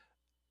like,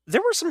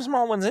 there were some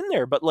small ones in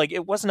there, but like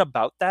it wasn't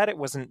about that. It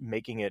wasn't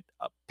making it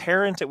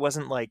apparent. It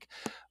wasn't like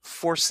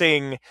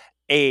forcing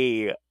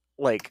a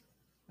like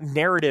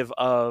narrative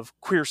of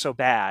queer so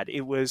bad.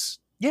 It was,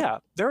 yeah,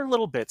 there are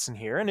little bits in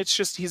here, and it's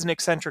just he's an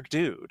eccentric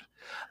dude.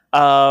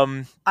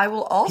 I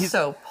will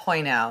also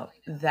point out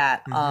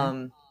that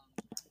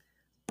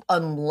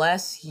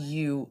unless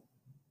you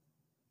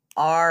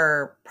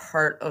are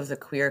part of the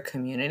queer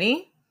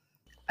community,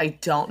 I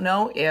don't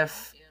know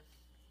if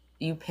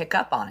you pick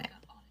up on it.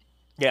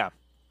 Yeah.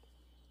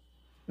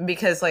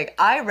 Because, like,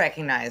 I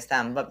recognize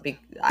them, but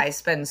I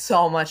spend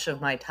so much of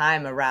my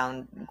time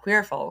around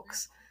queer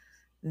folks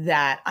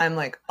that I'm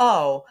like,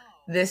 oh,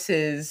 this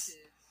is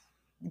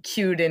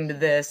cued into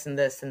this and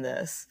this and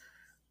this.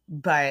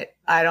 But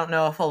I don't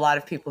know if a lot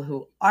of people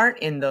who aren't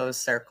in those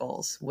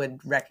circles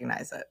would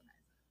recognize it.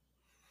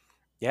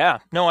 Yeah.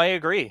 No, I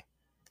agree.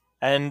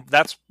 And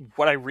that's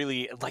what I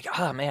really, like,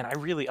 I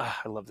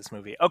love this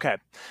movie. Okay.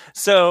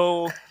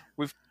 So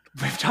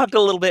We've talked a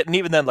little bit, and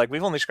even then, like,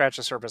 we've only scratched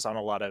the surface on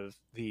a lot of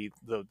the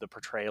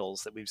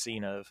portrayals that we've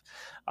seen of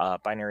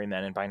binary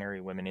men and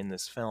binary women in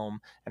this film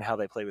and how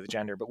they play with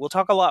gender. But we'll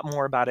talk a lot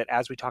more about it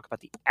as we talk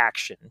about the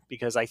action,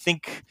 because I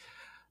think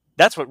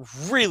that's what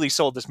really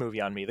sold this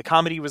movie on me. The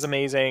comedy was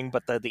amazing,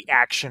 but the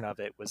action of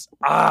it was,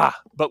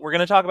 But we're going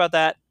to talk about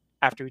that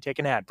after we take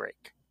an ad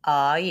break.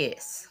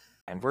 Yes.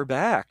 And we're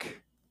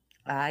back.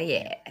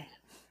 Yeah.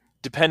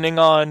 Depending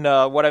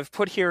on what I've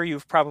put here,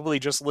 you've probably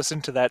just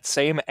listened to that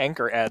same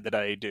Anchor ad that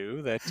I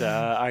do that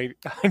I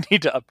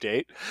need to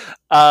update.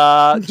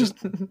 Just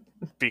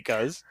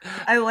because.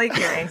 I like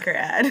your Anchor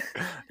ad.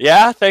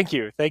 Yeah, thank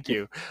you.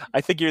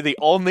 I think you're the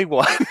only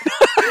one.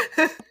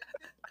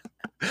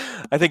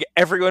 I think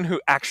everyone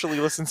who actually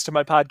listens to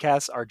my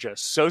podcast are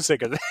just so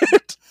sick of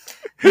it.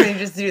 They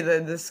just do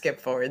the skip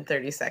forward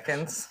 30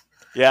 seconds.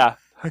 Yeah.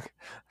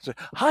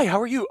 Hi, how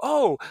are you?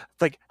 Oh,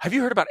 like, have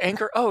you heard about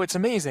Anchor? Oh, it's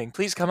amazing.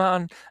 Please come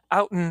on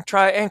out and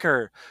try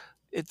Anchor.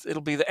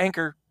 It'll be the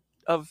anchor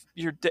of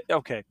your day.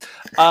 Okay.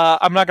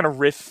 I'm not going to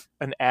riff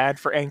an ad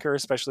for Anchor,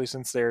 especially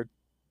since they're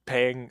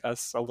paying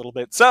us a little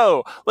bit.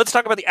 So let's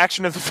talk about the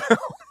action of the film.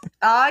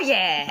 Oh,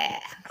 yeah.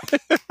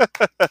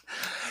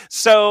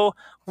 So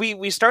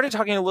we started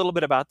talking a little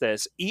bit about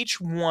this. Each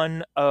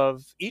one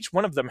of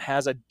them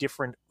has a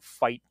different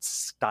fight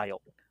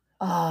style.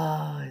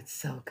 Oh, it's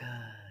so good.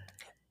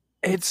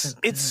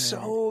 It's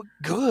so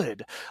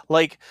good.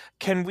 Like,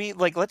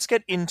 let's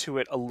get into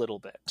it a little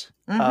bit.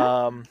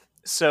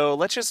 So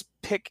let's just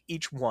pick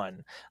each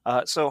one.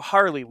 So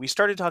Harley, we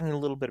started talking a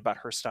little bit about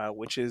her style,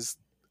 which is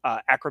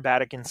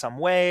acrobatic in some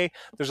way.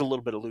 There's a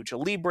little bit of lucha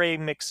libre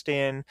mixed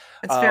in.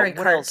 It's very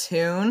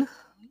cartoon.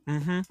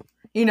 Mm-hmm.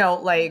 You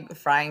know, like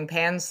frying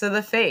pans to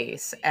the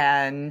face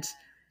and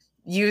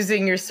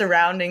using your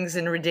surroundings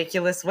in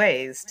ridiculous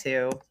ways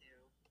to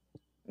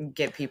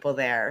get people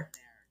there.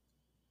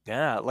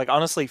 Yeah, like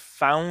honestly,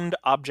 found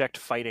object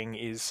fighting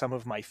is some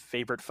of my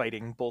favorite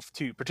fighting, both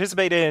to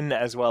participate in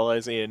as well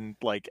as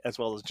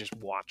just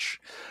watch.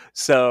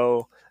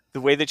 So the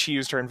way that she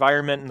used her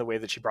environment and the way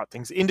that she brought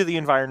things into the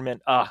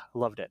environment,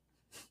 loved it.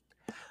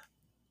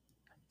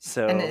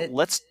 So and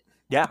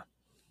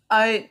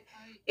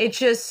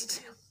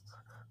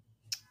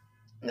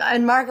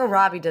Margot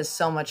Robbie does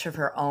so much of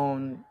her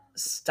own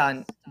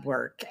stunt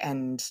work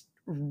and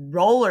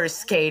roller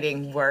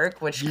skating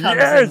work, which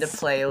comes into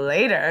play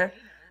later.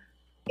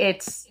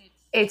 It's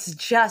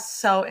just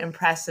so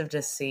impressive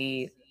to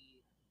see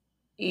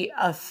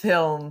a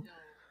film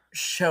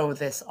show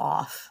this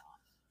off.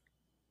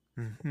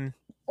 Mm-hmm.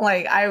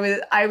 Like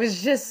I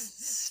was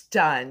just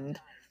stunned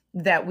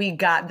that we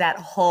got that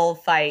whole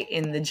fight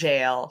in the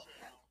jail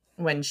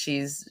when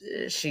she's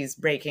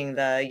breaking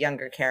the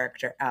younger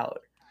character out.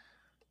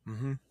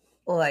 Mm-hmm.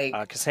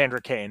 Like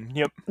Cassandra Cain.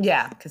 Yep.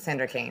 Yeah,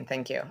 Cassandra Cain.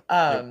 Thank you.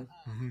 And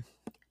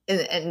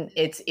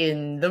it's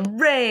in the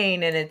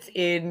rain, and it's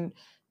in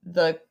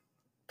the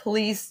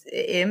police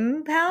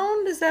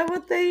impound. Is that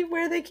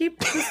where they keep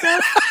the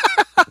stuff?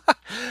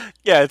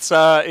 Yeah,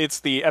 it's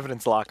the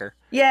evidence locker.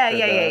 Yeah.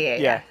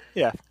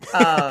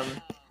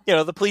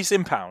 The police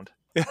impound.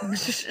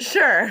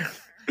 Sure,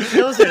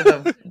 those are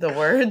the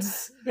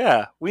words.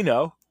 Yeah, we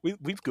know.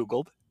 We've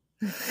Googled.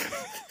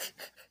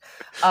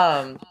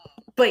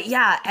 But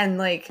yeah, and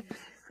like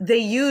they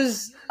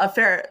use a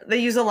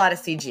lot of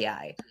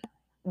CGI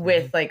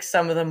with like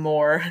some of the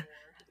more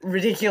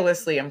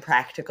ridiculously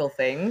impractical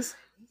things.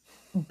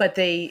 But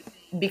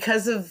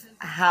because of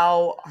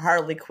how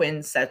Harley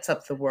Quinn sets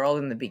up the world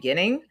in the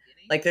beginning,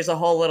 like there's a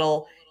whole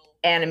little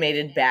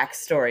animated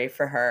backstory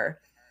for her.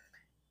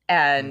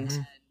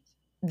 And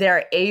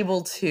they're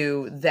able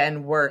to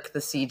then work the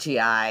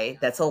CGI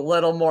that's a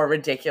little more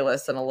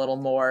ridiculous and a little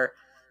more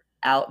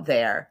out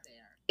there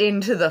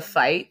into the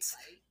fights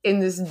in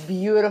this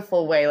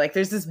beautiful way. Like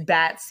there's this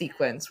bat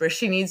sequence where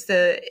she needs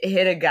to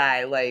hit a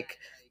guy like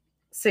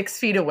 6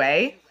 feet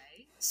away.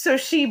 So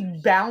she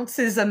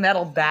bounces a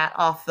metal bat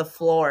off the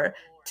floor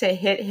to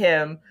hit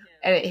him,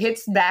 and it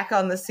hits back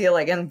on the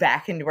ceiling and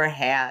back into her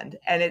hand.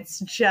 And it's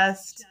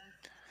just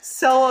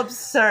so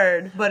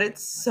absurd, but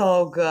it's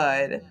so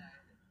good.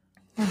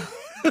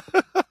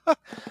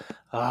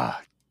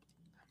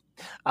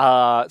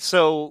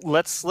 So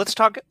let's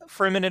talk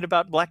for a minute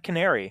about Black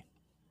Canary.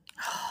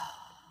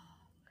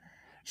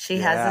 She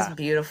has this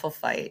beautiful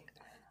fight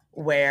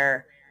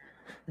where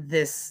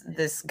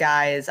this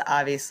guy is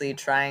obviously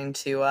trying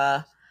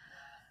to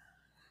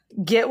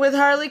get with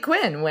Harley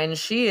Quinn when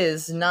she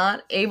is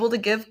not able to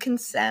give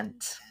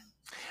consent.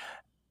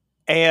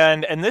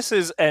 And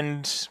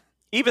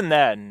even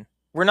then,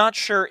 we're not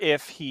sure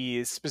if he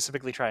is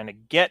specifically trying to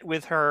get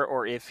with her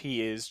or if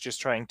he is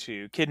just trying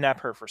to kidnap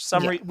her for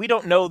some reason. We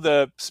don't know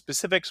the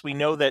specifics. We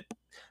know that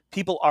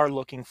people are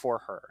looking for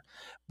her.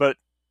 But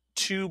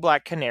to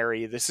Black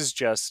Canary, this is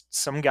just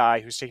some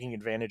guy who's taking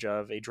advantage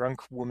of a drunk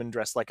woman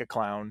dressed like a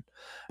clown.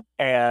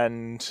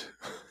 And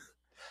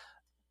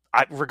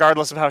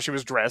regardless of how she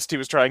was dressed, he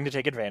was trying to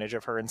take advantage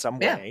of her in some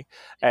way.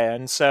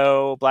 And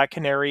so Black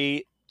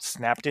Canary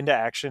snapped into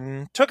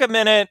action, took a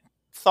minute,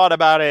 thought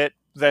about it,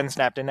 then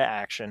snapped into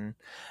action.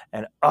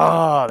 And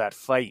that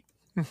fight.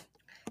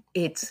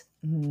 It's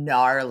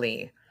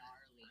gnarly.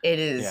 It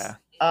is.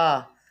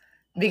 Yeah.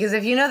 Because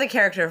if you know the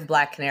character of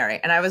Black Canary,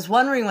 and I was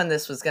wondering when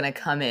this was going to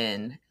come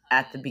in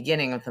at the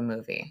beginning of the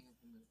movie,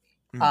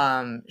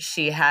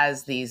 she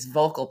has these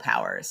vocal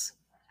powers.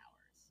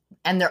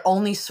 And they're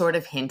only sort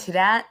of hinted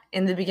at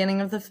in the beginning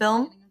of the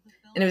film.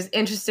 And it was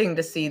interesting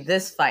to see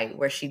this fight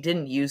where she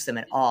didn't use them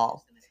at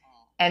all.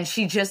 And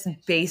she just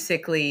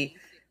basically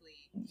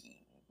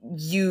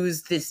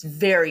used this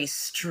very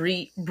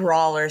street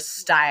brawler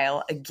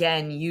style,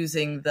 again,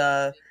 using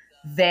the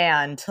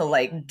van to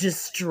like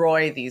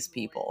destroy these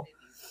people.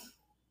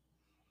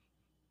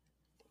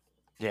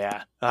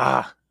 Yeah.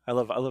 I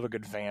love a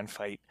good van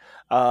fight.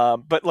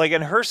 But like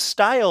in her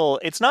style,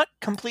 it's not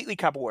completely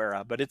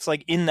capoeira, but it's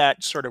like in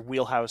that sort of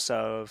wheelhouse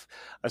of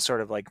a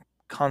sort of like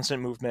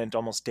constant movement,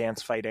 almost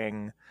dance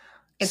fighting.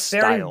 It's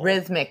style. Very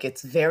rhythmic.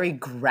 It's very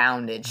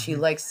grounded. She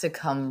likes to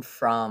come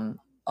from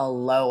a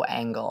low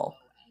angle.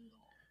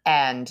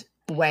 And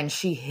when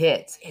she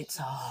hits, it's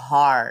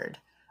hard.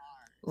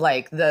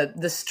 Like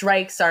the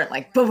strikes aren't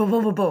like boom, boom,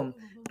 boom, boom, boom,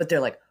 but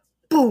they're like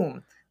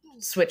boom,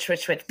 switch,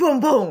 switch, switch, boom,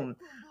 boom.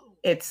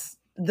 It's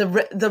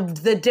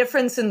the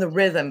difference in the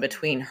rhythm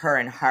between her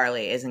and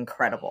Harley is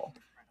incredible.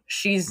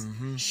 She's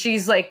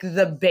like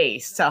the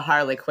bass to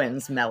Harley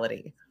Quinn's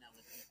melody.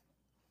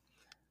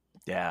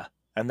 Yeah,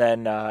 and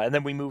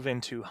then we move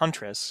into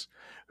Huntress,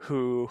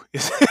 who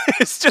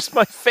is just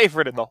my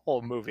favorite in the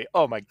whole movie.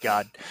 Oh my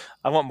god,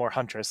 I want more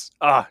Huntress.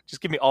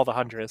 Just give me all the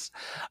Huntress.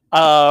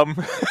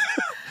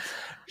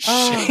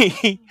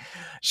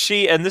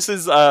 She and this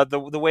is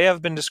the way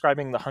I've been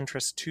describing the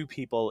Huntress to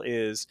people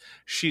is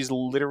she's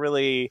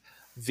literally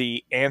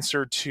the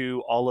answer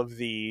to all of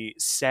the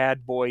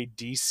sad boy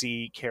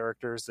DC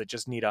characters that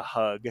just need a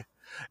hug.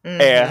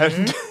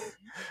 And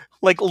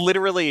like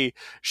literally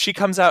she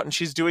comes out and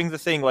she's doing the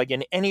thing like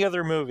in any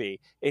other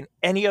movie, in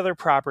any other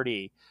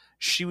property,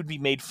 she would be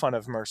made fun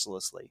of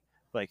mercilessly.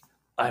 Like,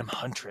 I'm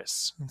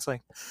Huntress. It's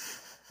like,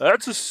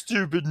 that's a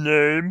stupid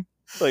name.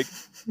 Like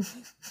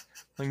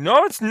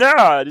no, it's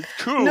not. It's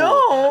cool.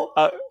 No.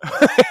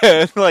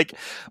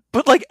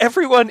 But like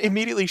everyone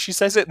immediately, she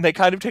says it and they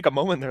kind of take a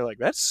moment. They're like,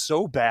 that's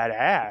so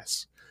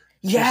badass.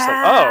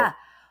 Yeah.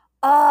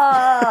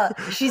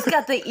 She's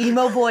got the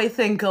emo boy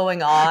thing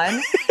going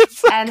on.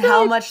 And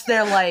how much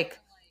they're like,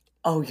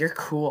 oh, you're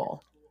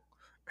cool.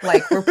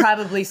 Like, we're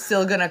probably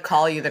still going to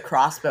call you the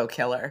crossbow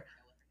killer.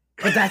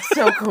 But that's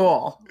so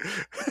cool.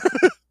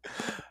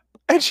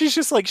 And she's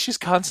just like, she's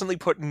constantly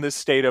put in this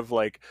state of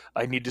like,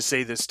 I need to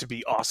say this to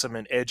be awesome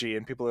and edgy.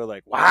 And people are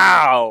like,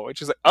 wow. And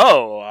she's like,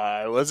 oh,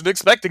 I wasn't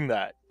expecting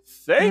that.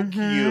 Thank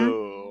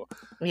you.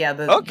 Yeah,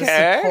 the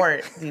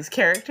support these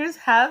characters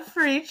have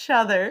for each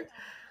other.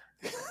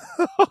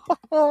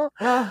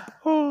 I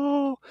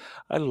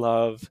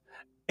love.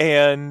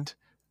 And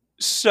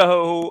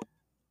so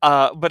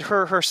but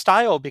her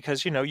style,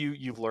 because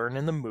you learn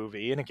in the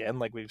movie, and again,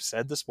 like we've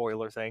said, the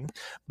spoiler thing,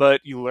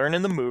 but you learn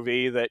in the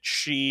movie that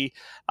she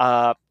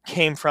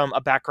came from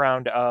a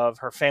background of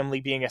her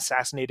family being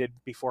assassinated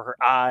before her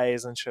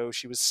eyes, and so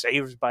she was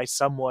saved by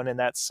someone, and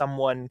that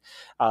someone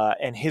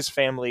and his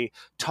family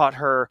taught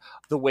her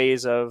the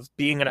ways of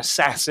being an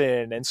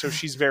assassin, and so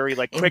she's very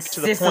like quick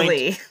to the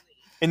point.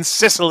 In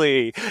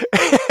Sicily.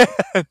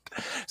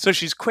 So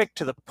she's quick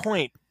to the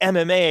point.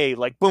 MMA,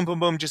 like boom, boom,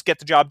 boom, just get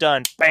the job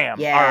done. Bam.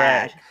 Yeah. All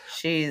right.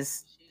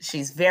 She's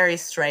very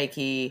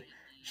striky.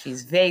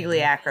 She's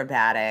vaguely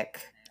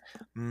acrobatic.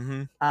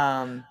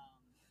 Mm-hmm.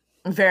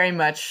 Very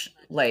much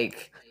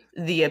like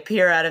the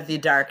appear out of the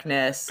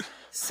darkness,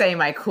 say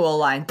my cool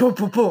line, boom,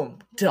 boom, boom,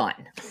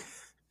 done.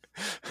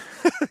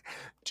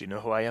 Do you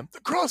know who I am?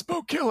 The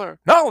crossbow killer.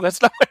 No, that's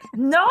not.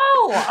 No.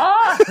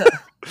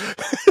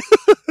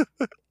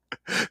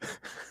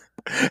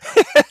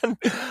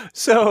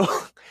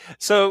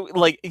 So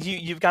like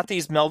you've got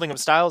these melding of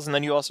styles, and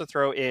then you also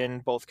throw in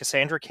both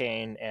Cassandra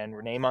Cain and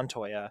Renee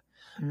Montoya,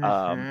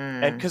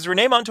 and because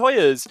Renee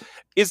Montoya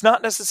is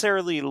not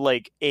necessarily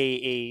like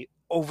a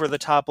over the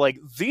top, like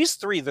the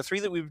three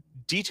that we've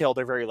detailed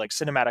are very like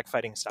cinematic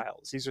fighting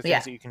styles. These are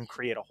things that you can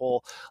create a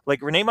whole,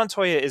 like Renee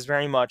Montoya is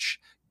very much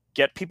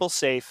get people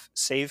safe,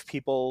 save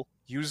people,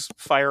 use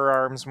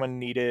firearms when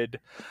needed,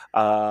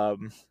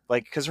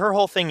 like because her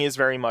whole thing is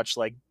very much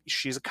like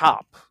she's a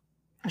cop.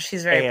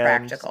 She's very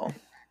practical.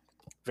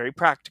 Very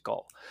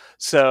practical.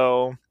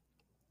 So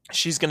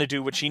she's going to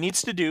do what she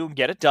needs to do,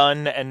 get it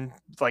done, and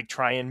like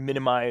try and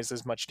minimize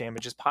as much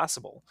damage as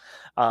possible.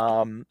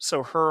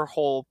 So her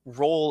whole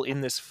role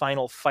in this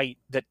final fight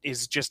that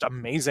is just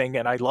amazing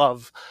and I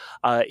love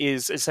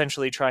is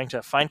essentially trying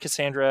to find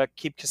Cassandra,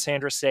 keep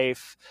Cassandra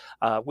safe,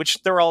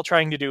 which they're all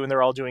trying to do, and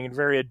they're all doing in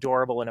very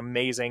adorable and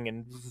amazing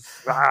and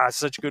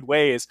such good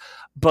ways.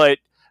 But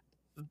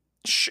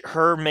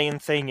her main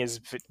thing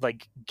is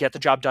like get the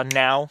job done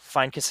now,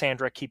 find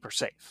Cassandra, keep her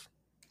safe.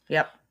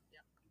 Yep.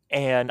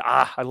 And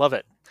I love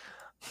it.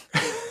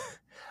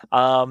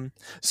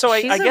 So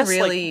I guess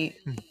really,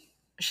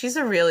 she's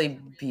a really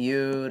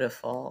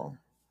beautiful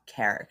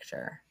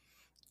character.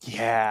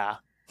 Yeah.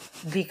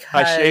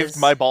 Because I shaved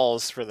my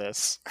balls for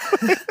this.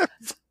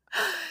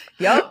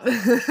 Yep.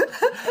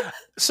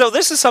 So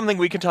this is something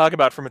we can talk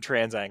about from a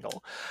trans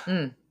angle.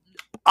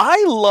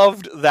 I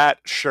loved that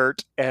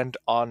shirt and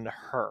on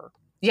her.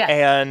 Yeah.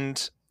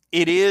 And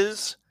it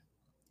is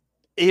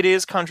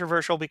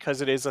controversial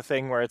because it is a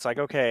thing where it's like,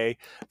 okay,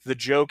 the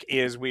joke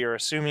is we are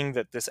assuming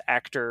that this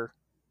actor,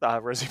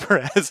 Rosie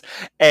Perez,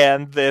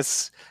 and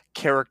this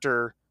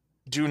character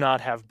do not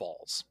have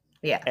balls.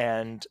 Yeah.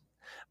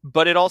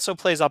 But it also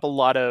plays up a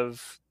lot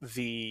of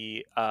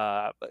the,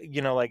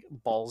 like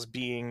balls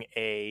being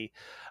a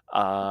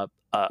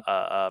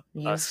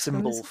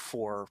symbol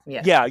for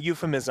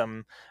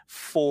euphemism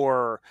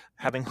for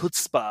having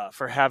chutzpah,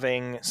 for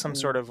having some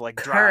sort of like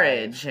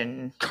courage drive,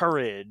 and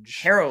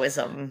courage,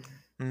 heroism.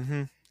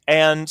 Mm-hmm.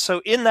 And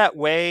so in that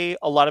way,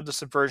 a lot of the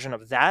subversion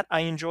of that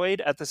I enjoyed.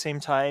 At the same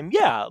time,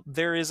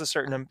 there is a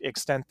certain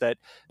extent that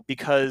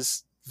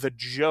because the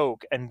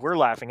joke, and we're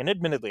laughing, and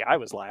admittedly I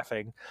was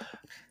laughing,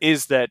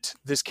 is that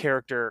this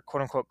character,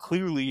 quote unquote,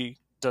 clearly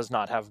does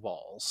not have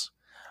balls.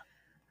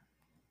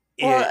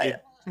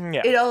 It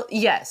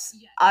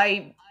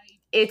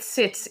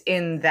sits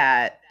in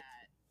that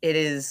it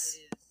is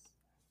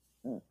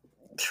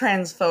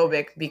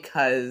transphobic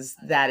because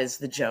that is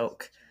the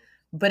joke.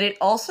 But it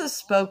also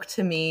spoke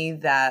to me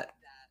that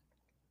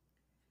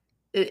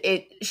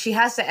she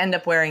has to end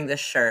up wearing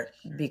this shirt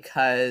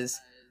because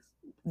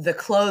the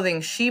clothing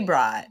she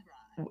brought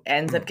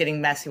ends up getting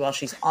messy while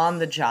she's on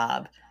the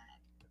job.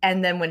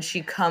 And then when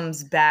she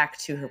comes back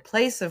to her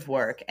place of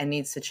work and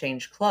needs to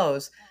change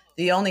clothes,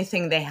 the only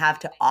thing they have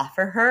to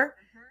offer her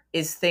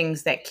is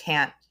things that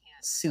can't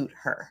suit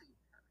her.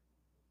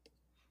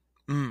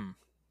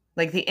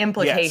 Like the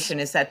implication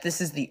is that this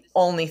is the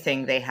only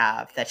thing they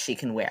have that she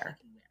can wear.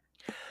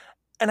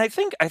 And I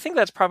think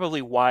that's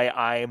probably why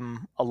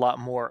I'm a lot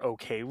more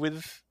okay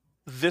with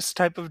this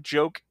type of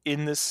joke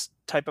in this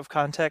type of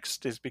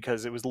context, is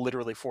because it was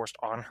literally forced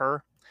on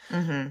her.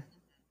 Mm-hmm.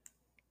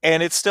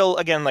 And it's still,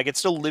 again, like it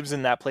still lives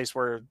in that place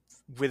where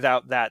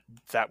without that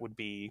would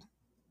be.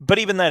 But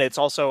even then, it's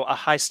also a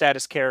high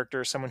status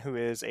character, someone who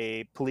is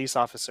a police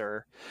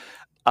officer,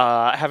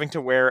 having to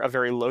wear a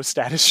very low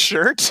status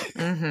shirt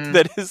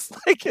that is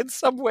like in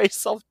some way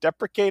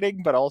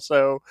self-deprecating, but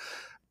also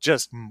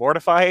just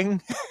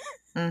mortifying.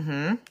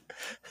 That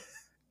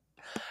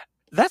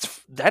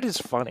is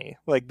funny.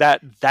 Like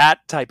that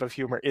type of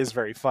humor is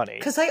very funny.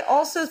 Because I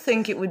also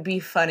think it would be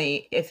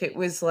funny if it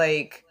was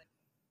like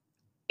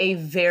a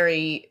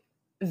very,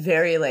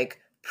 very like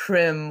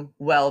prim,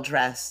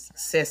 well-dressed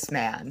cis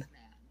man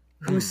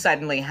who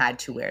suddenly had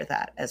to wear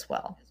that as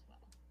well.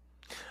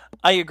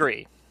 I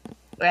agree.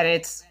 And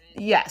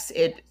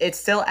it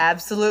still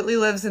absolutely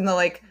lives in the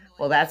like,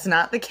 well, that's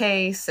not the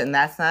case, and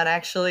that's not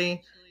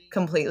actually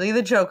completely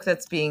the joke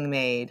that's being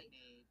made.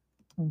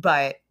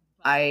 But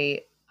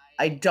I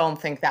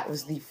don't think that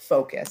was the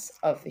focus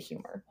of the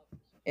humor.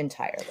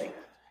 entirely.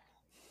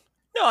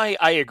 No,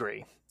 I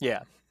agree.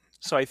 Yeah.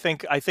 So I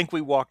think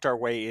we walked our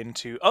way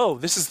into, oh,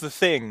 this is the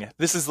thing.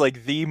 This is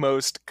like the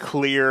most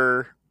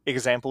clear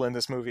example in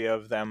this movie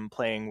of them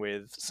playing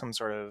with some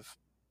sort of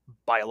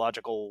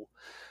biological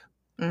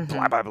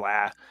blah blah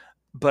blah.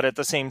 But at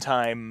the same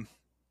time,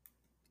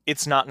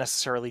 it's not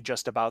necessarily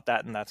just about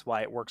that, and that's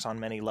why it works on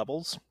many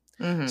levels.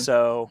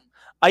 So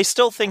I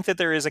still think that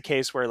there is a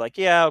case where, like,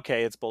 yeah,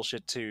 okay, it's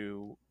bullshit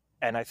to,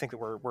 and I think that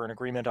we're in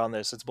agreement on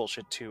this, it's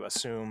bullshit to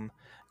assume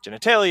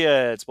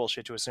genitalia, it's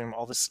bullshit to assume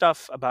all this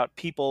stuff about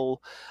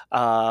people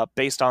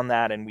based on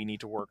that, and we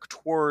need to work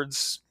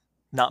towards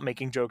not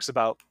making jokes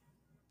about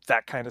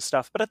that kind of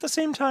stuff. But at the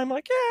same time,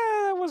 like,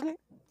 yeah, that wasn't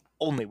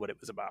only what it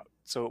was about,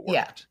 so it worked.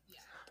 Yeah.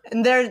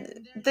 And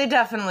they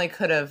definitely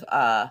could have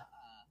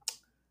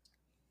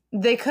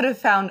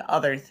found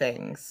other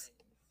things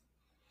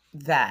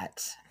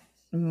that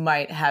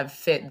might have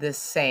fit the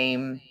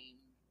same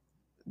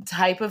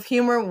type of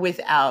humor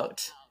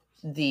without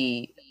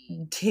the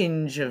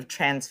tinge of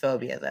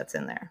transphobia that's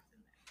in there.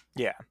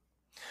 Yeah.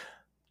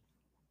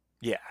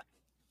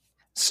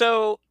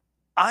 So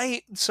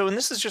and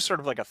this is just sort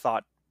of like a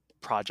thought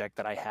project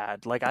that I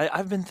had. Like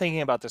I've been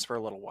thinking about this for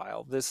a little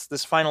while. This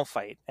final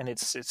fight, and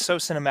it's so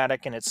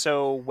cinematic and it's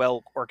so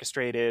well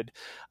orchestrated.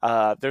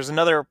 There's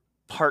another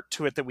part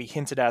to it that we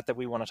hinted at that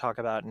we want to talk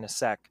about in a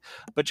sec.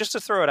 But just to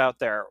throw it out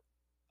there,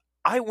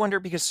 I wonder,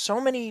 because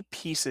so many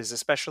pieces,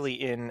 especially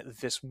in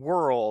this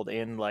world,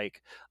 in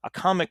like a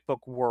comic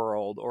book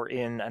world or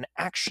in an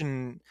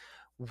action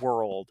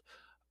world,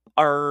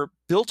 are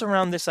built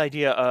around this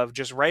idea of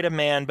just write a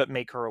man but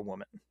make her a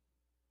woman.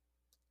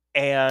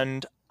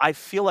 And I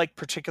feel like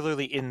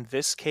particularly in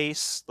this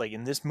case, like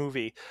in this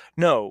movie,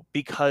 no,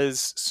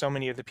 because so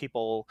many of the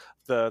people,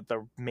 the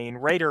main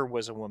writer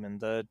was a woman,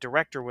 the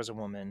director was a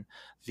woman,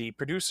 the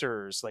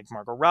producers, like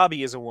Margot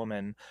Robbie, is a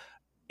woman.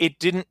 It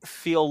didn't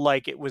feel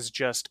like it was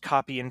just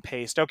copy and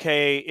paste.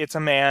 Okay, it's a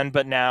man,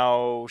 but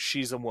now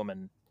she's a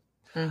woman.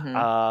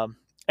 And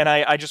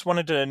I just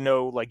wanted to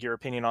know, like, your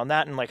opinion on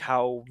that, and like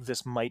how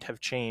this might have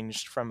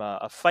changed from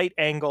a fight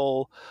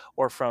angle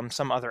or from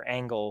some other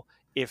angle,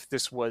 if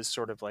this was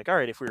sort of like, all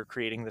right, if we were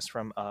creating this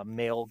from a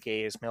male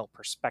gaze, male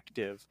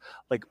perspective,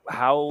 like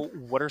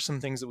what are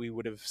some things that we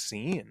would have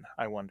seen,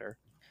 I wonder?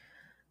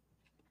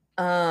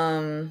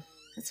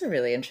 That's a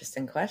really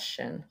interesting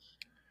question.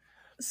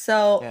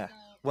 So yeah,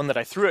 one that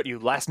I threw at you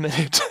last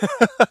minute.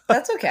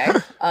 That's okay.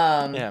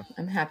 Yeah.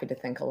 I'm happy to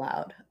think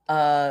aloud.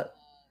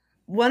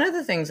 One of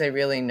the things I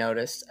really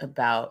noticed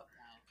about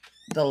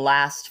the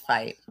last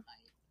fight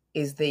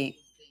is they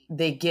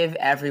give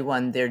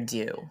everyone their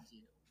due.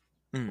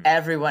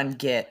 Everyone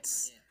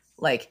gets,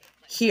 like,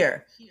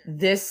 here,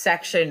 this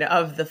section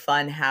of the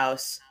fun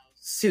house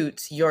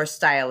suits your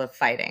style of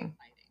fighting.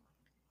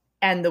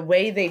 And the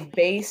way they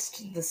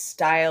based the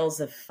styles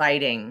of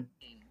fighting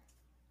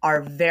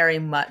are very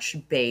much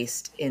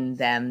based in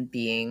them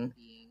being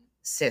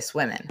cis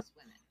women.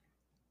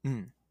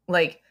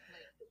 Like,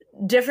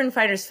 different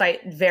fighters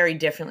fight very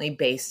differently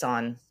based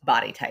on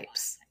body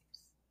types.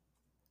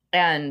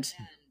 And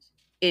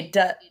it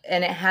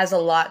has a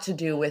lot to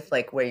do with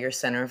like where your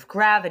center of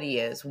gravity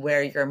is,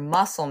 where your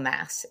muscle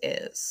mass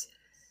is.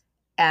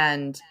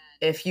 And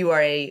if you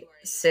are a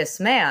cis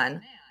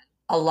man,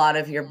 a lot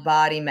of your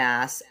body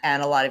mass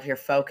and a lot of your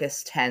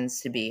focus tends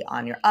to be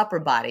on your upper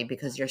body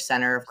because your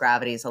center of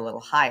gravity is a little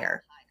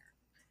higher.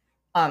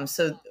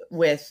 So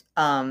with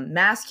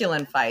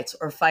masculine fights,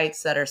 or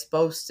fights that are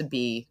supposed to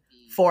be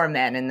for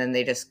men and then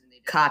they just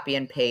copy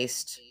and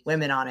paste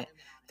women on it,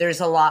 there's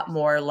a lot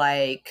more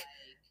like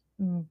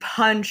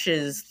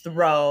punches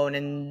thrown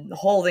and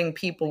holding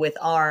people with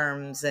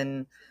arms,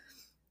 and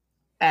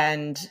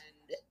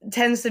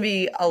tends to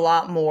be a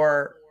lot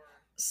more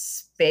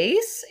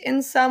space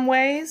in some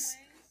ways.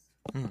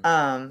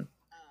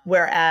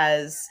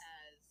 Whereas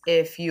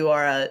if you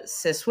are a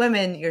cis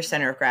woman, your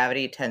center of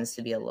gravity tends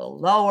to be a little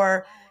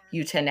lower.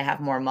 You tend to have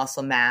more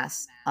muscle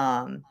mass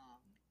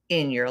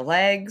in your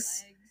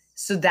legs.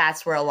 So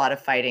that's where a lot of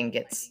fighting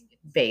gets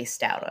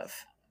based out of.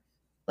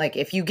 Like,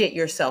 if you get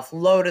yourself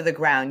low to the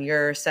ground,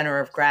 your center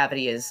of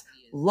gravity is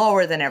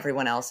lower than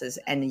everyone else's,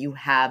 and you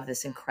have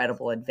this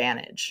incredible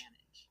advantage.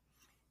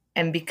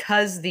 And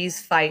because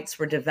these fights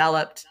were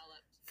developed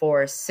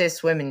for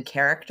cis women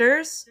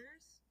characters,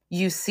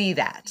 you see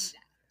that.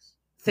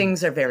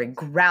 Things are very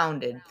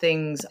grounded.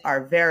 Things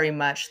are very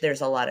much,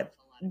 there's a lot of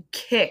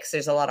kicks,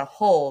 there's a lot of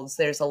holds,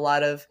 there's a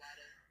lot of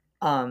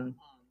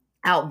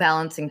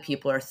outbalancing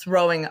people or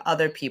throwing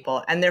other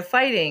people. And they're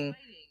fighting,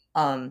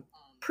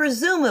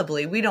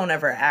 presumably, we don't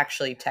ever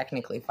actually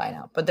technically find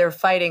out, but they're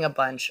fighting a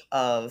bunch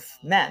of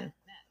men.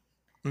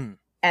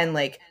 And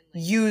like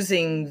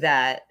using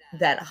that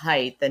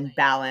height and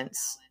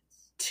balance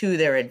to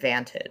their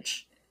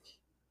advantage.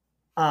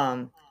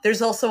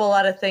 There's also a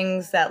lot of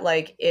things that,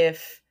 like,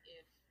 if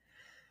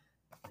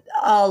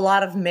a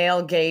lot of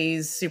male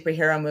gaze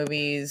superhero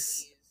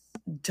movies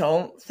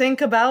don't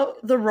think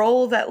about the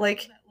role that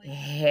like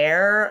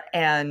hair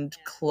and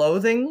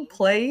clothing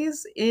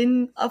plays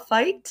in a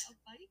fight.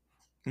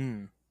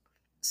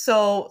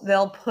 So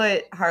they'll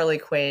put Harley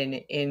Quinn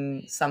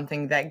in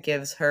something that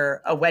gives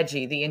her a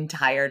wedgie the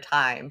entire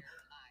time,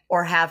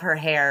 or have her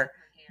hair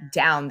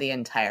down the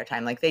entire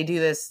time. Like they do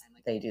this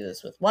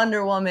with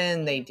Wonder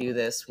Woman, they do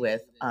this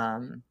with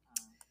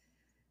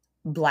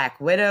Black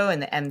Widow in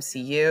the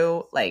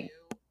MCU. Like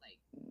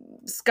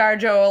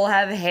ScarJo will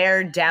have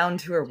hair down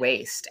to her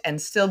waist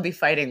and still be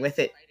fighting with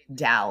it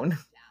down.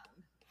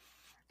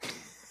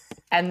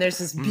 And there's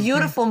this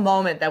beautiful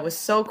moment that was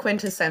so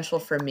quintessential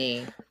for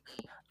me.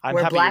 I'm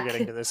where happy Black- you're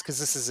getting to this because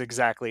this is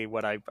exactly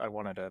what I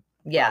wanted to.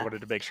 Yeah. I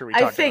wanted to make sure we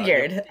talked I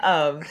figured.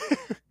 about.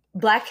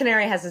 Black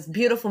Canary has this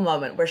beautiful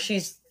moment where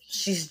she's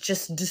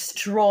just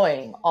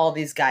destroying all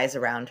these guys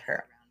around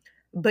her.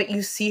 But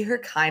you see her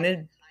kind of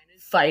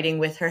fighting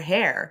with her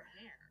hair.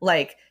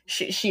 Like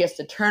she has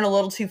to turn a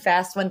little too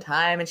fast one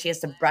time and she has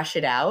to brush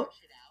it out.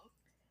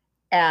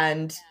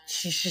 And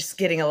she's just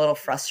getting a little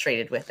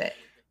frustrated with it.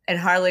 And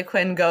Harley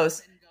Quinn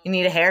goes, "You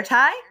need a hair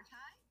tie?"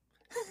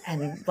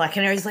 And Black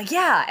Canary's like,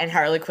 "Yeah." And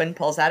Harley Quinn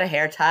pulls out a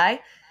hair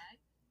tie.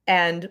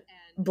 And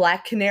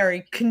Black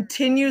Canary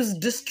continues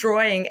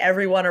destroying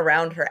everyone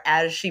around her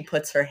as she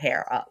puts her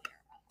hair up.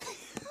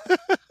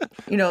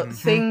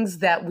 Things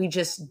that we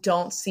just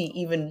don't see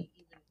even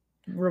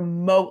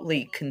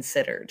remotely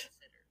considered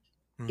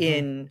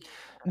in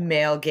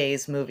male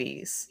gaze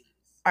movies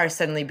are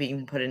suddenly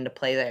being put into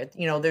play there.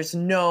 There's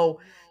no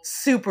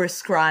super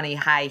scrawny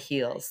high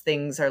heels.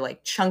 Things are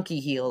like chunky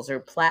heels or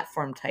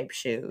platform type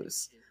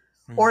shoes.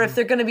 Or if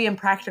they're going to be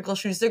impractical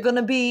shoes, they're going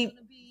to be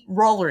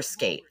roller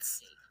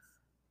skates.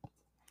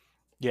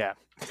 Yeah.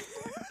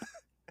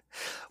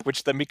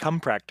 Which then become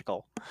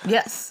practical.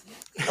 Yes.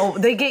 Oh,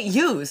 they get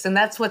used, and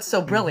that's what's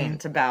so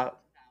brilliant about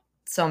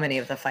so many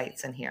of the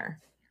fights in here.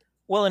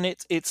 Well, and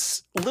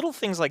it's little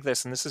things like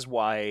this, and this is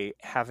why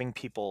having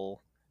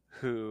people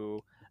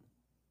who,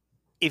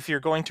 if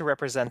you're going to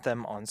represent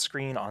them on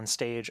screen, on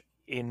stage,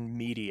 in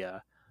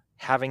media,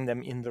 having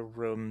them in the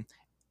room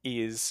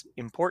is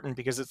important,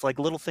 because it's like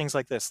little things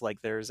like this. Like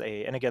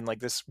and again, like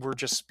this, we're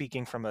just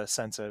speaking from a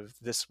sense of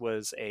this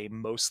was a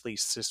mostly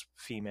cis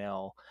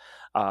female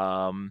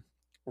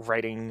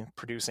writing,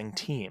 producing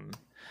team.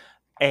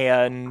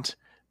 And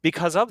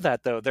because of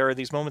that, though, there are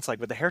these moments like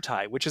with the hair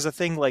tie, which is a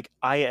thing like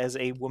I, as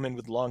a woman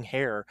with long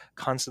hair,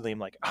 constantly am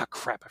like,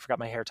 crap, I forgot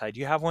my hair tie.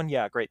 Do you have one?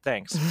 Yeah, great,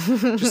 thanks.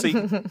 Just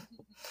so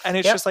and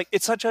it's just like,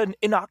 it's such an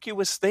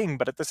innocuous thing,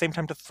 but at the same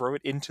time, to throw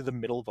it into the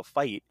middle of a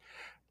fight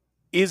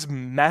is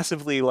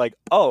massively like,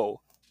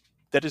 oh,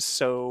 that is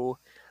so,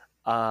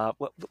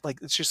 like,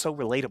 it's just so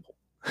relatable.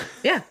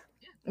 Yeah,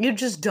 you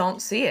just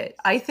don't see it.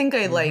 I think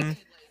I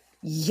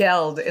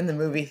yelled in the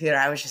movie theater.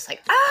 I was just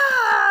like,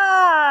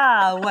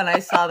 when I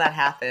saw that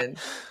happen,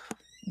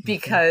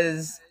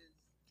 because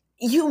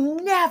you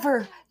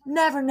never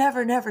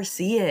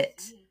see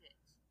it.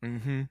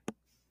 Mm-hmm.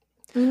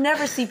 You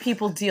never see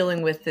people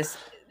dealing with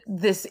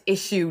this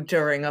issue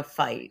during a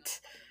fight.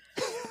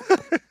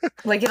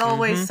 Like, it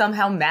always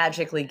somehow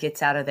magically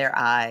gets out of their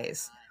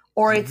eyes.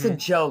 Or it's a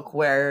joke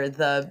where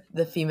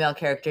the female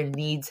character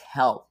needs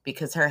help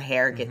because her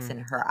hair gets in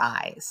her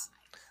eyes.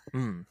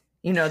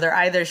 They're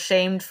either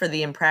shamed for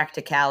the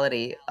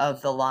impracticality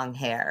of the long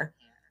hair,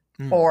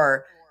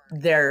 or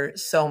they're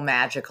so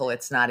magical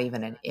it's not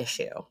even an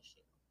issue.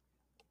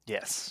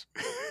 Yes.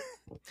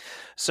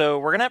 So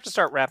we're gonna have to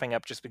start wrapping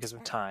up just because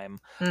of time.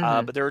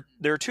 But there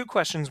are two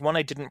questions. One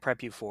I didn't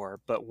prep you for,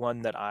 but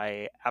one that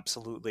I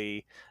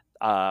absolutely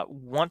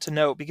want to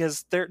know,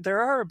 because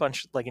there are a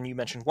bunch, like, and you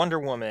mentioned Wonder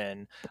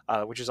Woman,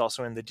 which is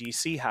also in the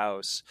DC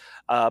house,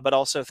 but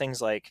also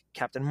things like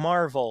Captain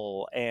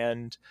Marvel.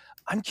 And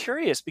I'm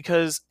curious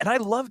because, and I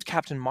loved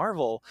Captain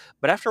Marvel,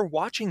 but after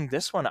watching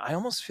this one, I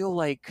almost feel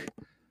like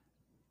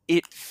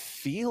it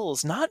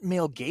feels not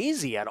male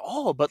gazy at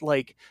all, but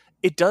like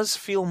it does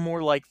feel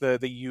more like the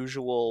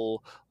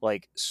usual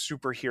like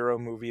superhero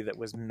movie that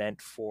was meant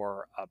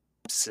for a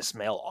cis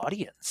male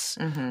audience.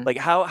 Like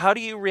how do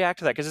you react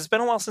to that? Because it's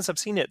been a while since I've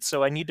seen it,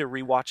 so I need to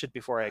rewatch it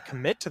before I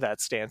commit to that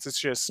stance. It's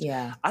just,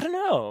 I don't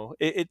know.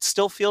 It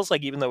still feels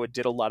like, even though it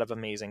did a lot of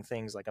amazing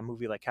things, like a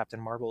movie like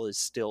Captain Marvel is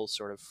still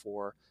sort of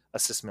for a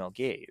cis male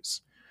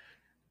gaze.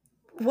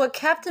 What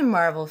Captain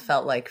Marvel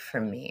felt like for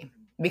me,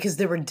 because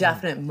there were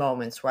definite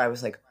moments where I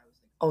was like,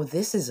 oh,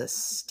 this is a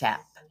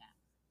step.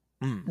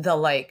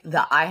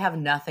 The I have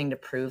nothing to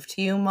prove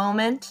to you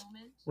moment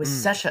was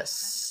such a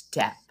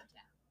step.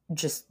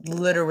 Just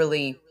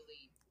literally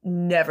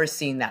never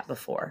seen that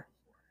before.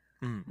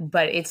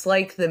 But it's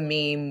like the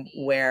meme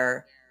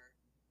where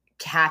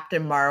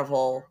Captain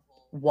Marvel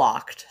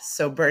walked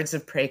so Birds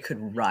of Prey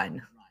could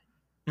run.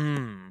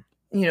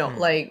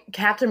 Like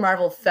Captain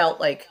Marvel felt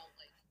like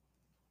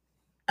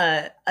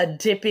a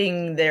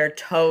dipping their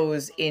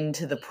toes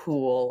into the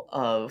pool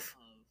of,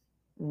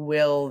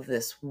 will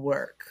this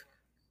work?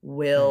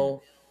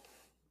 Will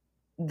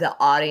the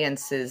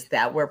audiences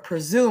that we're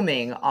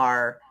presuming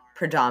are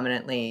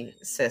predominantly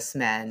cis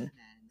men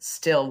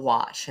still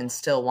watch and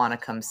still want to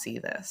come see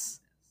this?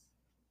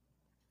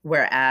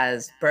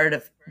 Whereas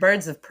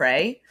Birds of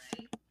Prey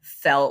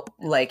felt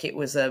like it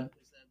was a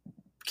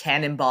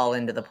cannonball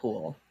into the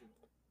pool.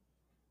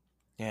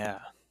 Yeah.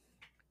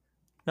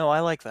 No,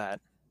 I like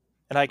that.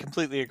 And I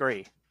completely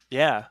agree.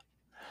 Yeah.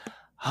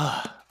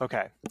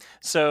 Okay.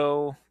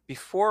 So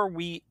before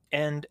we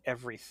end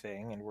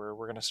everything, and we're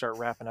going to start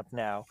wrapping up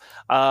now,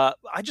 I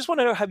just want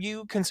to know, have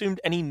you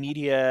consumed any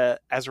media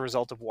as a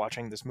result of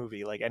watching this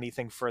movie? Like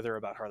anything further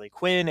about Harley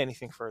Quinn,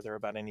 anything further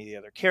about any of the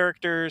other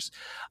characters?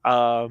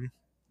 Um,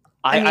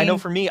 I know mean,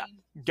 for me,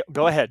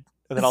 go ahead,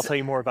 and then I'll tell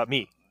you more about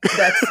me.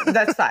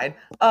 that's fine.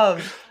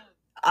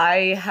 I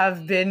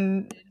have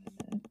been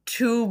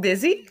too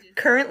busy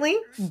currently,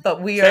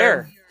 but we Fair.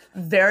 are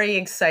very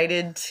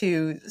excited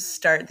to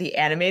start the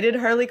animated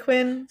Harley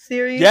Quinn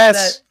series.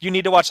 Yes, you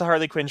need to watch the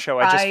Harley Quinn show.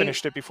 I just I-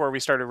 finished it before we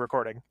started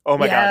recording. Oh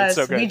my god, it's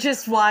so good. We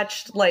just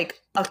watched like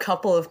a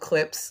couple of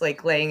clips,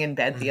 like laying in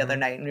bed the other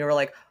night, and we were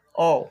like,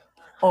 oh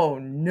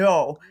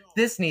no,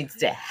 this needs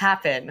to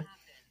happen.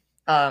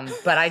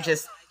 But I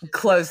just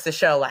closed the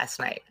show last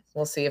night.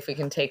 We'll see if we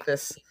can take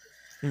this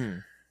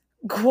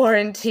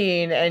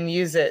quarantine and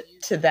use it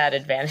to that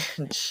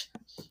advantage.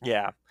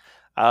 Yeah.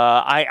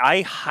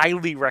 I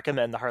highly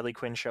recommend the Harley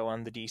Quinn show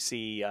on the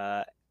DC,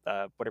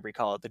 whatever you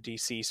call it, the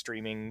DC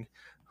streaming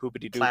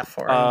hoobity-doo.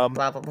 Platform,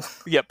 blah, blah, blah.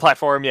 Yeah,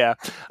 platform, yeah.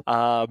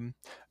 Oh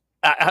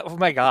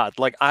my god,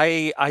 like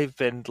I've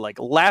been like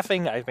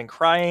laughing, I've been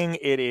crying.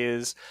 It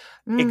is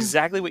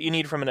exactly what you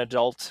need from an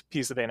adult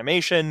piece of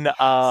animation.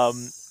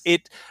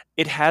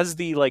 It has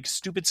the like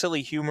stupid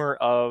silly humor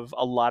of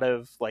a lot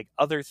of like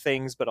other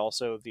things, but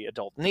also the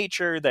adult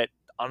nature that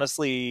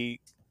honestly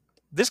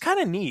this kind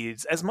of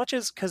needs, as much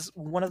as, because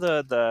one of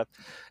the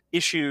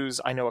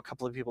issues I know a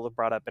couple of people have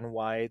brought up and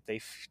why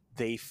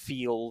they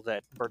feel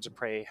that Birds of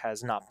Prey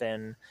has not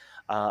been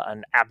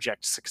an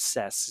abject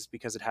success is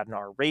because it had an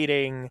R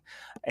rating,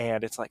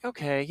 and it's like,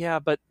 okay, yeah,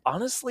 but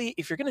honestly,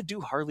 if you're gonna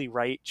do Harley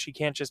right, she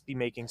can't just be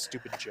making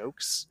stupid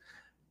jokes.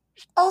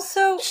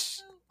 Also,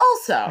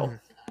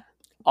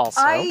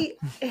 I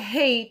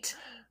hate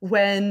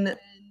when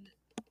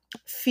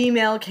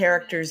female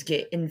characters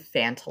get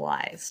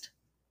infantilized.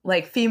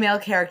 Like, female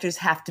characters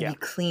have to be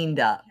cleaned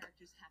up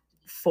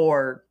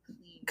for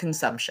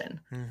consumption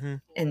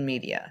in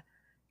media.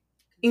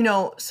 You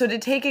know, so to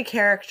take a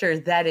character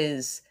that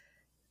is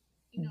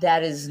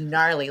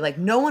gnarly, like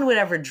no one would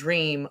ever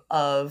dream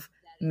of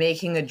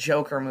making a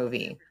Joker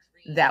movie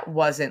that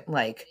wasn't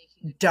like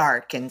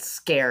dark and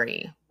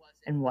scary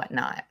and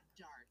whatnot.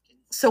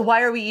 So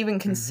why are we even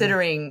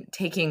considering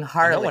taking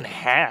Harley? No one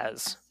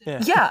has.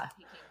 Yeah.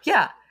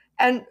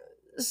 And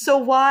so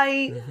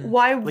why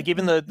like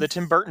even the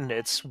Tim Burton,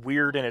 it's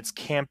weird and it's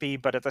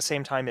campy, but at the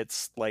same time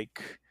it's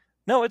like,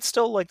 no, it's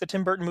still like the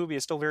Tim Burton movie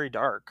is still very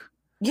dark.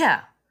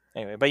 Yeah.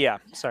 Anyway, but yeah,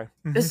 sorry.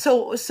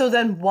 So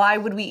then why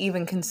would we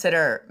even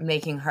consider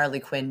making Harley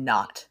Quinn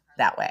not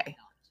that way?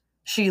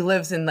 She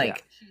lives in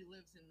like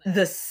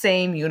the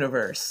same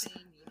universe,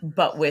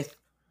 but with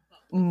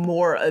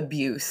more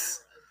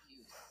abuse.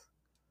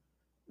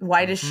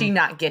 Why does she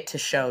not get to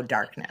show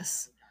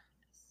darkness?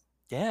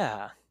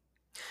 Yeah.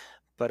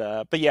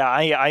 But yeah,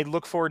 I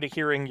look forward to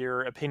hearing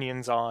your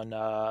opinions on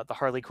the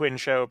Harley Quinn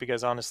show,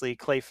 because honestly,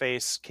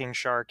 Clayface, King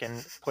Shark,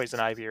 and Poison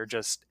Ivy are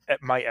just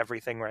my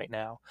everything right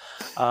now.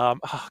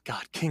 Oh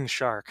God, King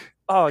Shark.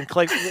 Oh, and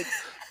Clay,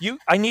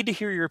 I need to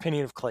hear your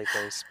opinion of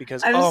Clayface,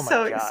 because I'm oh my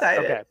so God.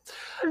 excited. Okay,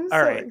 I'm all so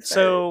right.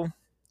 excited.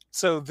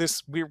 So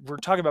this we're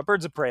talking about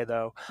Birds of Prey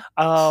though.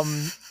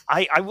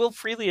 I will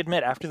freely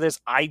admit, after this,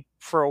 I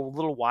for a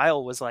little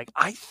while was like,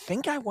 I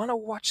think I want to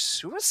watch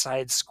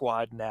Suicide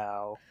Squad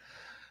now.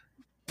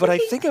 But I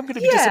think I'm going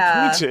to be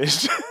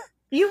disappointed.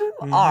 You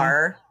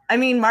are. I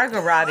mean,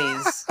 Margot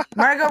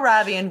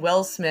Robbie and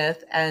Will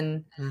Smith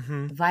and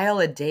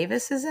Viola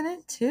Davis is in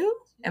it too.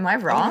 Am I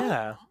wrong?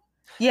 Oh,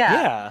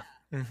 yeah.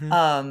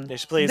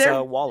 She plays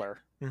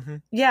Waller.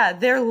 Yeah,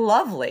 they're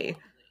lovely.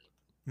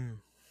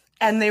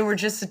 And they were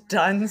just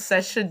done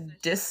such a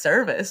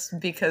disservice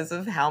because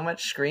of how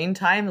much screen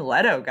time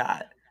Leto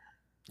got.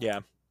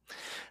 Yeah.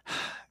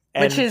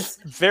 And which is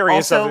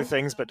various also, other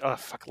things, but oh,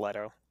 fuck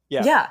Leto.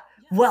 Yeah. Yeah.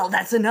 Well,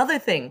 that's another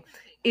thing,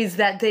 is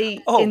that they,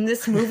 in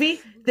this movie,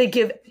 they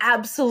give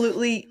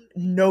absolutely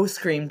no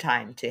screen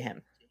time to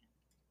him.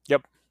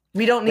 Yep.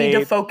 We don't need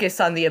to focus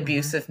on the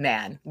abusive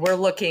man. We're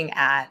looking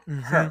at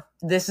her.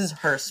 This is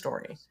her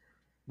story.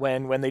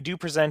 When they do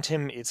present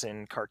him, it's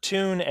in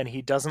cartoon, and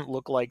he doesn't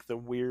look like the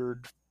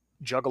weird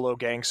juggalo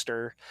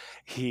gangster.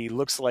 He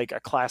looks like a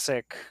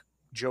classic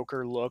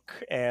Joker look,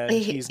 and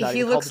he's not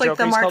even called the Joker. He looks like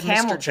the Mark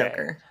Hamill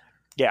Joker.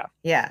 Yeah.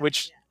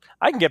 Which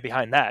I can get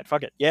behind that.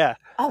 Fuck it. Yeah.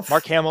 Oh,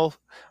 Mark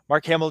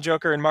Hamill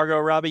Joker and Margot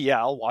Robbie. Yeah,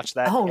 I'll watch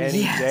that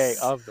any day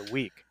of the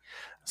week.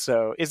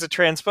 So is it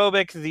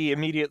transphobic? The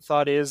immediate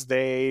thought is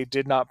they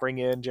did not bring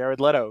in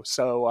Jared Leto.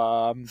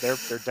 So they're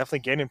definitely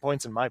gaining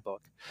points in my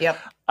book. Yep.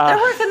 They're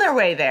working their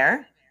way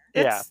there.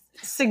 It's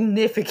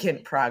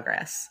significant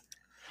progress.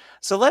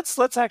 So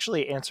let's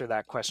actually answer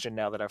that question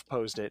now that I've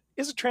posed it.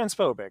 Is it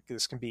transphobic?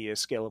 This can be a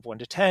scale of 1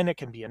 to 10. It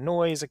can be a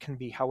noise. It can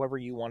be however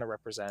you want to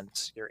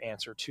represent your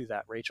answer to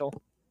that, Rachel.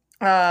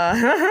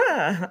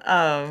 I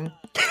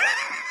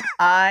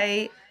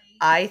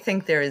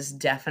think there is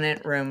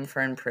definite room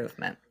for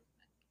improvement.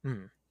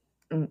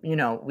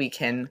 we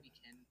can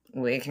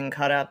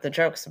cut out the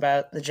jokes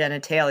about the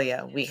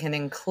genitalia. We can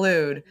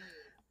include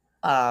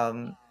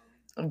non-binary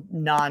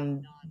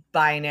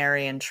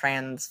and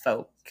trans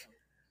folk.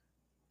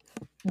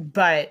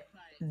 But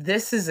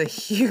this is a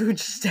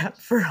huge step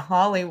for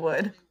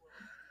Hollywood.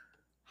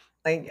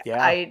 Like,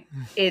 Yeah. I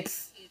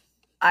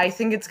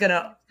think it's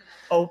gonna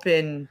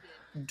open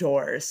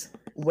doors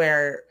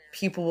where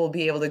people will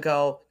be able to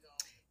go,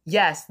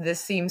 yes, this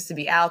seems to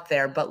be out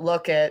there, but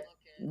look at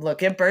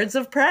Birds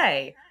of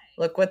Prey.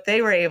 Look what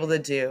they were able to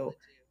do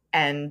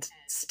and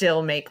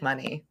still make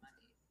money.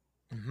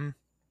 Mm-hmm.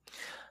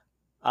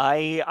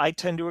 I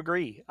tend to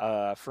agree.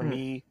 For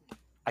me,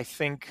 I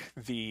think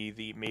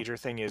the major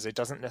thing is it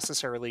doesn't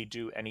necessarily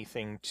do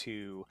anything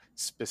to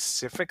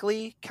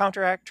specifically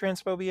counteract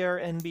transphobia or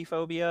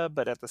NB-phobia,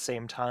 but at the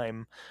same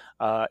time,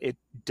 it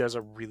does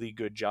a really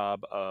good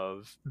job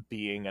of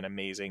being an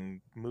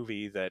amazing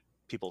movie that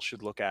people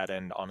should look at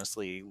and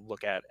honestly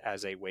look at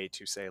as a way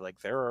to say, like,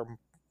 there are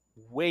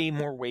way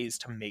more ways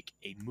to make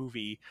a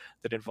movie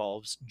that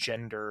involves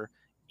gender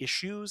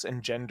issues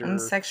and gender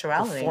And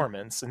sexuality.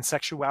 performance and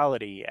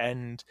sexuality.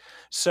 And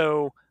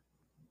so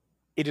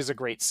it is a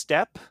great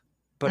step,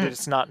 but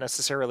it's not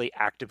necessarily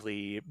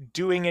actively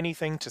doing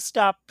anything to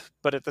stop,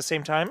 but at the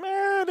same time,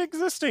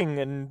 existing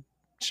and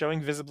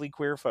showing visibly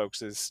queer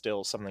folks is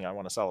still something I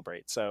want to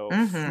celebrate. So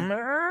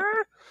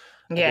I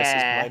guess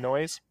is my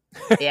noise.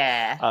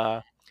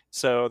 Yeah.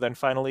 So then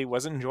finally,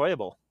 was it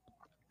enjoyable?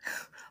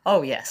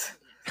 Oh, yes.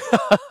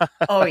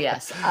 Oh,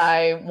 yes.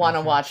 I want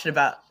to watch it.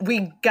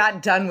 We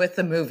got done with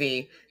the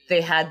movie. They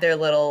had their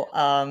little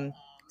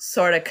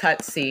sort of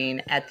cut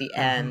scene at the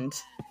end.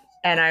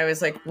 And I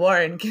was like,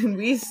 Warren, can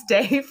we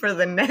stay for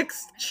the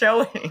next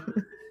showing?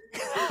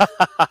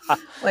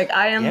 Like,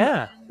 I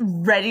am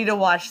ready to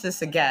watch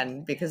this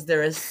again because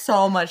there is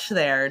so much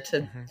there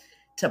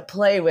to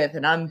play with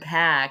and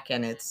unpack,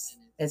 and it's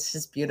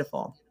just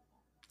beautiful.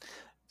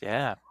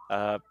 Yeah.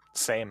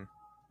 Same.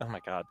 Oh my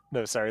God.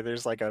 No, sorry.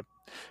 There's an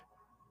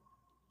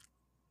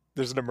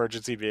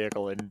emergency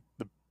vehicle in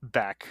the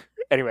back.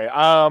 Anyway,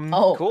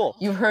 cool.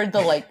 You heard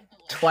the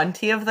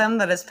 20 of them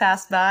that has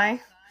passed by?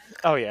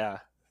 Oh yeah.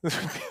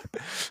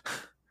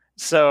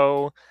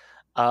 So,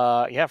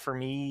 for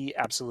me,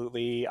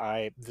 absolutely.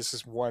 This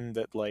is one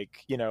that,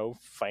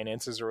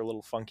 finances are a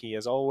little funky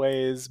as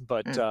always,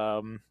 but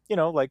for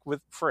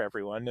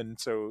everyone, and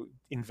so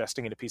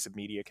investing in a piece of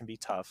media can be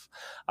tough.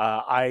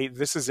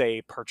 This is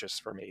a purchase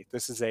for me.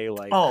 This is a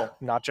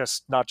not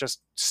just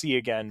see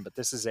again, but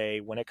this is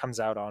a when it comes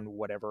out on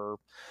whatever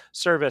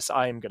service,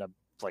 I'm gonna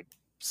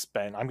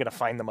spend. I'm gonna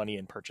find the money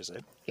and purchase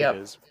it. Yep.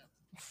 Because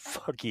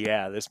fuck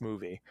yeah, this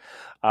movie.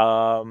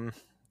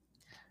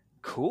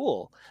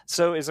 Cool.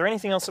 So is there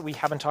anything else that we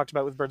haven't talked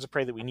about with Birds of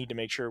Prey that we need to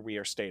make sure we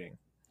are stating?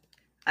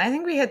 I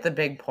think we hit the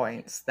big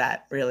points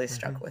that really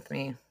struck with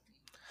me.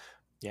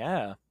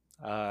 Yeah.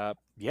 No,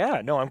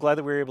 I'm glad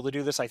that we were able to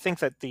do this. I think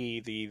that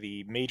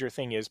the major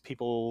thing is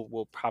people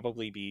will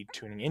probably be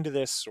tuning into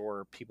this,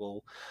 or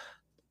people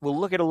will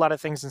look at a lot of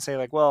things and say,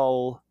 like,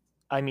 well,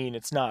 I mean,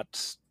 it's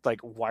not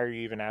why are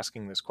you even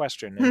asking this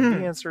question? And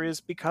the answer is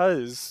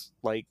because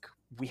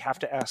we have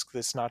to ask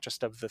this not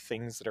just of the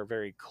things that are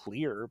very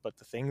clear, but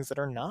the things that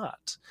are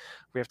not.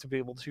 We have to be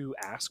able to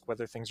ask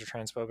whether things are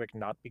transphobic,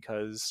 not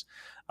because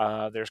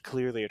there's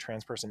clearly a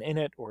trans person in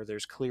it, or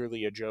there's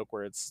clearly a joke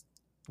where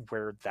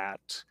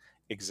that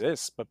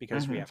exists, but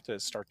because we have to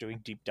start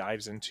doing deep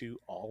dives into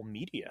all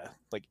media.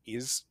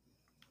 Is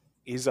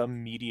a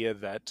media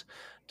that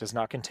does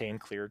not contain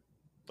clear,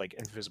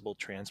 and visible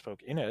trans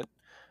folk in it,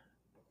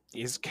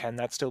 can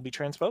that still be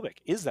transphobic?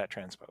 Is that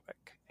transphobic?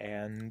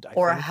 And I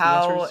think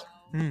how the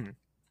answer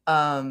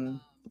is,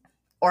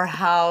 or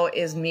how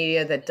is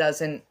media that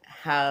doesn't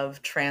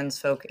have trans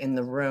folk in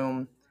the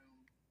room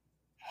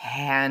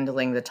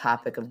handling the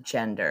topic of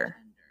gender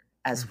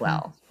as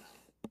well?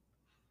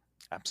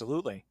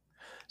 Absolutely.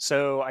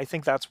 So I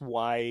think that's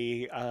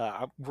why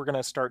we're going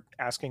to start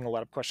asking a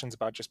lot of questions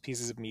about just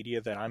pieces of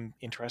media that I'm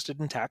interested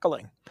in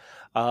tackling.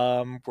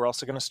 We're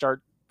also going to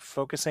start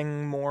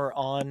focusing more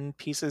on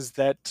pieces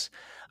that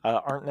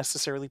aren't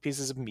necessarily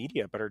pieces of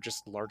media, but are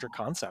just larger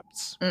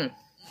concepts.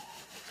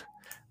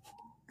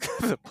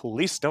 The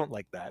police don't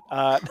like that.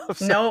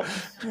 No.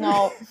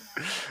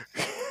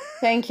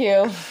 Thank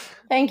you,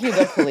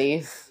 the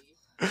police.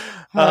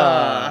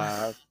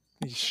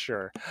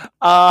 Sure.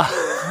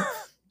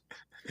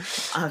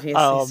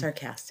 Obviously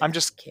sarcastic. I'm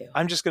just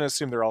going to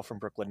assume they're all from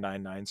Brooklyn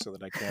Nine-Nine so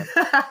that I can't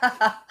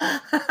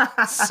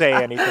say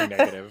anything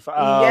negative.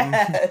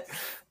 Yes.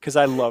 Because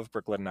I love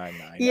Brooklyn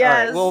Nine-Nine.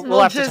 Yes. All right,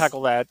 we'll have to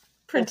tackle that.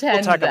 We'll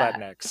tackle that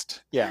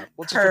next. Yeah,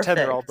 we'll just pretend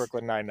they're all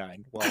Brooklyn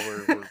Nine-Nine while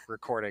we're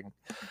recording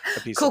a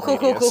piece of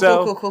media. Cool.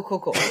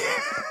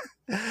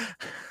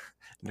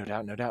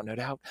 No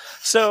doubt.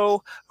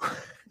 So,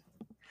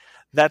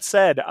 that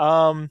said,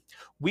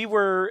 we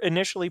were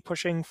initially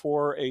pushing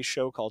for a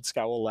show called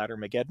Scowl Ladder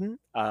Mageddon,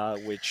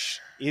 which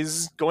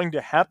is going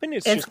to happen.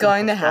 It's just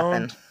going to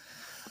happen.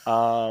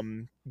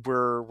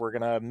 We're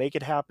gonna make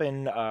it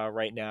happen.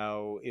 Right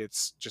now,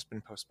 it's just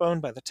been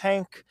postponed by the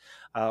tank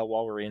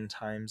while we're in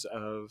times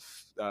of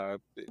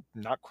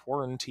not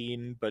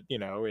quarantine, but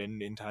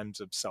in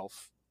times of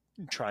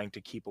trying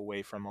to keep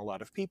away from a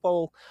lot of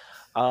people.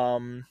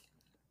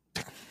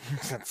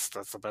 That's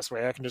the best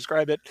way I can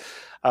describe it.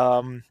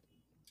 And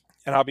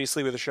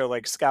obviously, with a show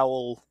like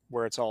Scowl,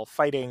 where it's all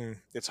fighting,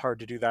 it's hard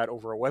to do that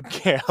over a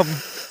webcam.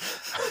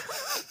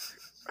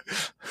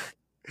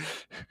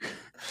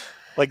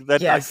 Like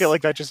that, Yes. I feel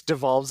like that just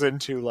devolves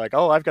into like,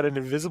 oh, I've got an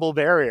invisible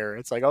barrier.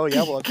 It's like, oh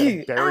yeah, well, I've got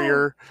a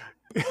barrier.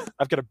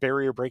 I've got a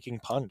barrier breaking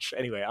punch.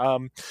 Anyway,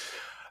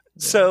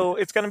 so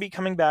it's going to be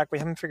coming back. We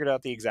haven't figured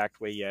out the exact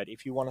way yet.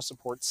 If you want to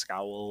support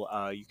Scowl,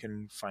 you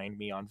can find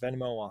me on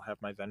Venmo. I'll have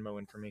my Venmo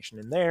information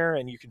in there,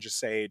 and you can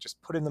just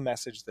put in the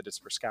message that it's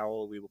for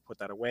Scowl. We will put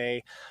that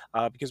away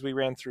because we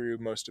ran through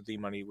most of the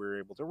money we were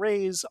able to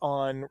raise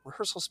on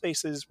rehearsal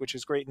spaces, which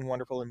is great and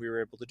wonderful, and we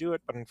were able to do it.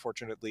 But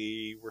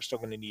unfortunately, we're still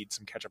going to need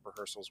some catch-up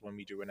rehearsals when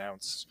we do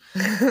announce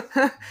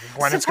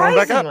when it's going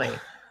back up.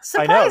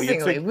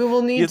 Surprisingly, we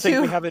will need You'd think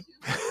to we have it.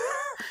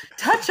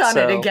 touch on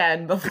it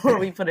again before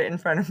we put it in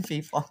front of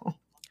people.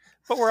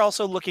 But we're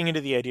also looking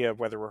into the idea of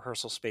whether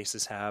rehearsal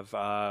spaces have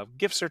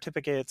gift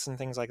certificates and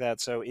things like that.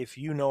 So if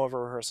you know of a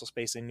rehearsal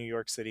space in New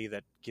York City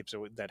that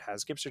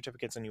has gift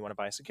certificates and you want to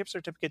buy us a gift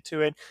certificate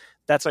to it,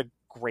 that's a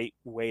great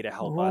way to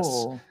help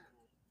us.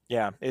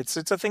 Yeah, it's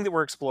a thing that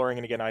we're exploring.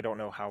 And again, I don't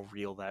know how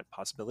real that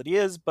possibility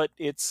is, but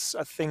it's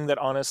a thing that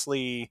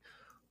honestly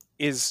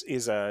is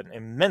an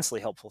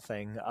immensely helpful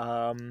thing.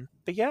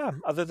 But yeah,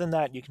 other than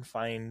that, you can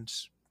find...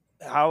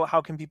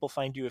 How can people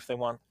find you if you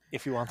want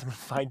them to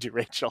find you,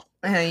 Rachel?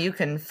 You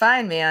can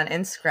find me on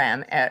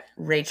Instagram at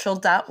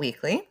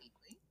rachel.weekly.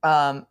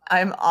 I'm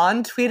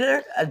on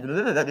Twitter.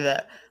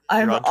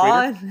 I'm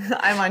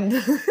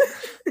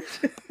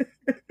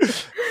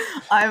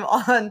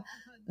on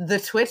the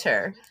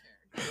Twitter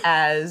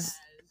as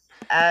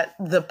at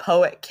the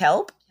poet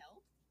Kelp.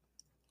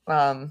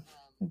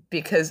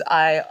 Because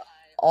I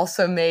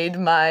also made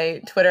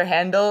my Twitter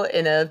handle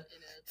in a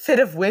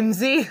fit of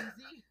whimsy.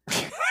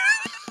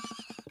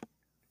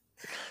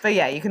 But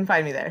yeah, you can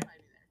find me there.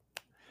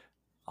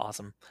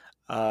 Awesome.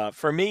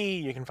 For me,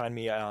 you can find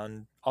me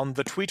on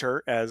the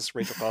Twitter, as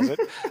Rachel calls it,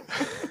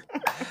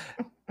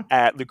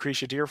 at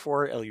Lucretia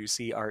Dearfour,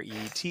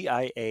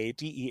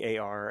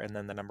 LUCRETIADEAR, and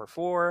then the number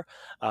 4.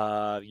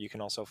 You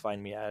can also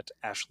find me at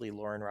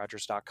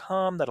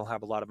ashleylaurenrogers.com. That'll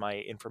have a lot of my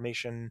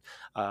information.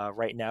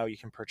 Right now, you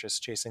can purchase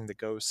Chasing the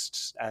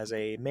Ghost as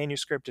a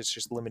manuscript. It's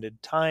just limited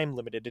time,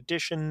 limited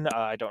edition.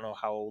 I don't know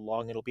how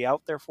long it'll be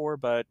out there for,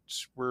 but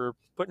we're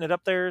putting it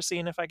up there,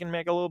 seeing if I can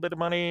make a little bit of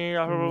money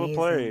out of the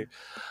play.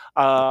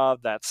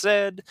 That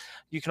said,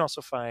 you can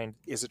also find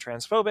Is It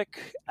Transphobic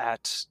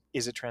at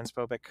Is It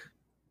Transphobic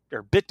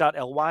or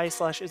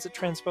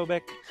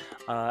bit.ly/isitTransphobic,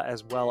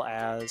 as well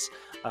as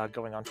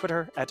going on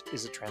Twitter at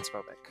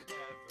isitTransphobic.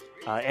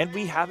 And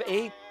we have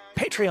a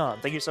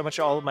Patreon. Thank you so much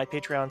to all of my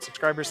Patreon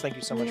subscribers. Thank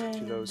you so much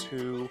to those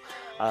who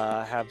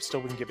have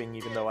still been giving,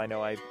 even though I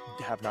know I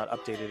have not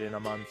updated in a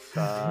month.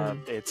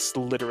 It's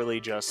literally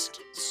just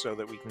so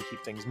that we can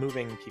keep things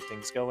moving, keep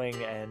things going,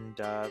 and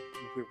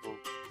we're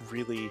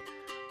really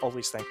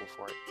always thankful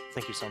for it.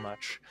 Thank you so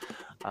much.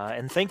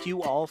 And thank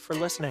you all for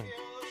listening.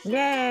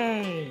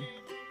 Yay!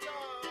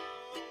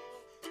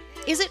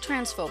 Is It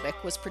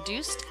Transphobic was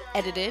produced,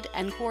 edited,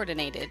 and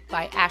coordinated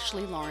by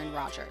Ashley Lauren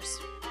Rogers.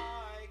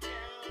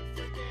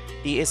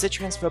 The Is It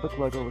Transphobic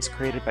logo was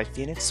created by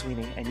Phoenix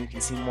Sweeney, and you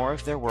can see more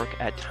of their work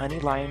at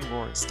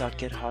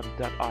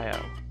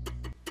tinylionroars.github.io.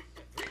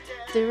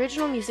 The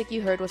original music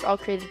you heard was all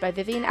created by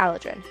Vivian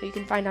Alladrin, who you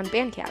can find on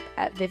Bandcamp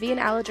at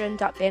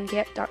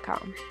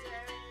vivianalladrin.bandcamp.com.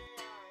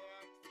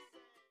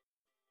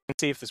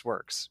 Let's see if this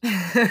works.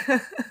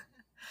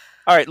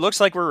 All right, looks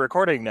like we're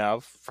recording now.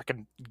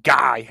 Freaking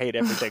guy, hate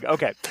everything.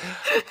 Okay.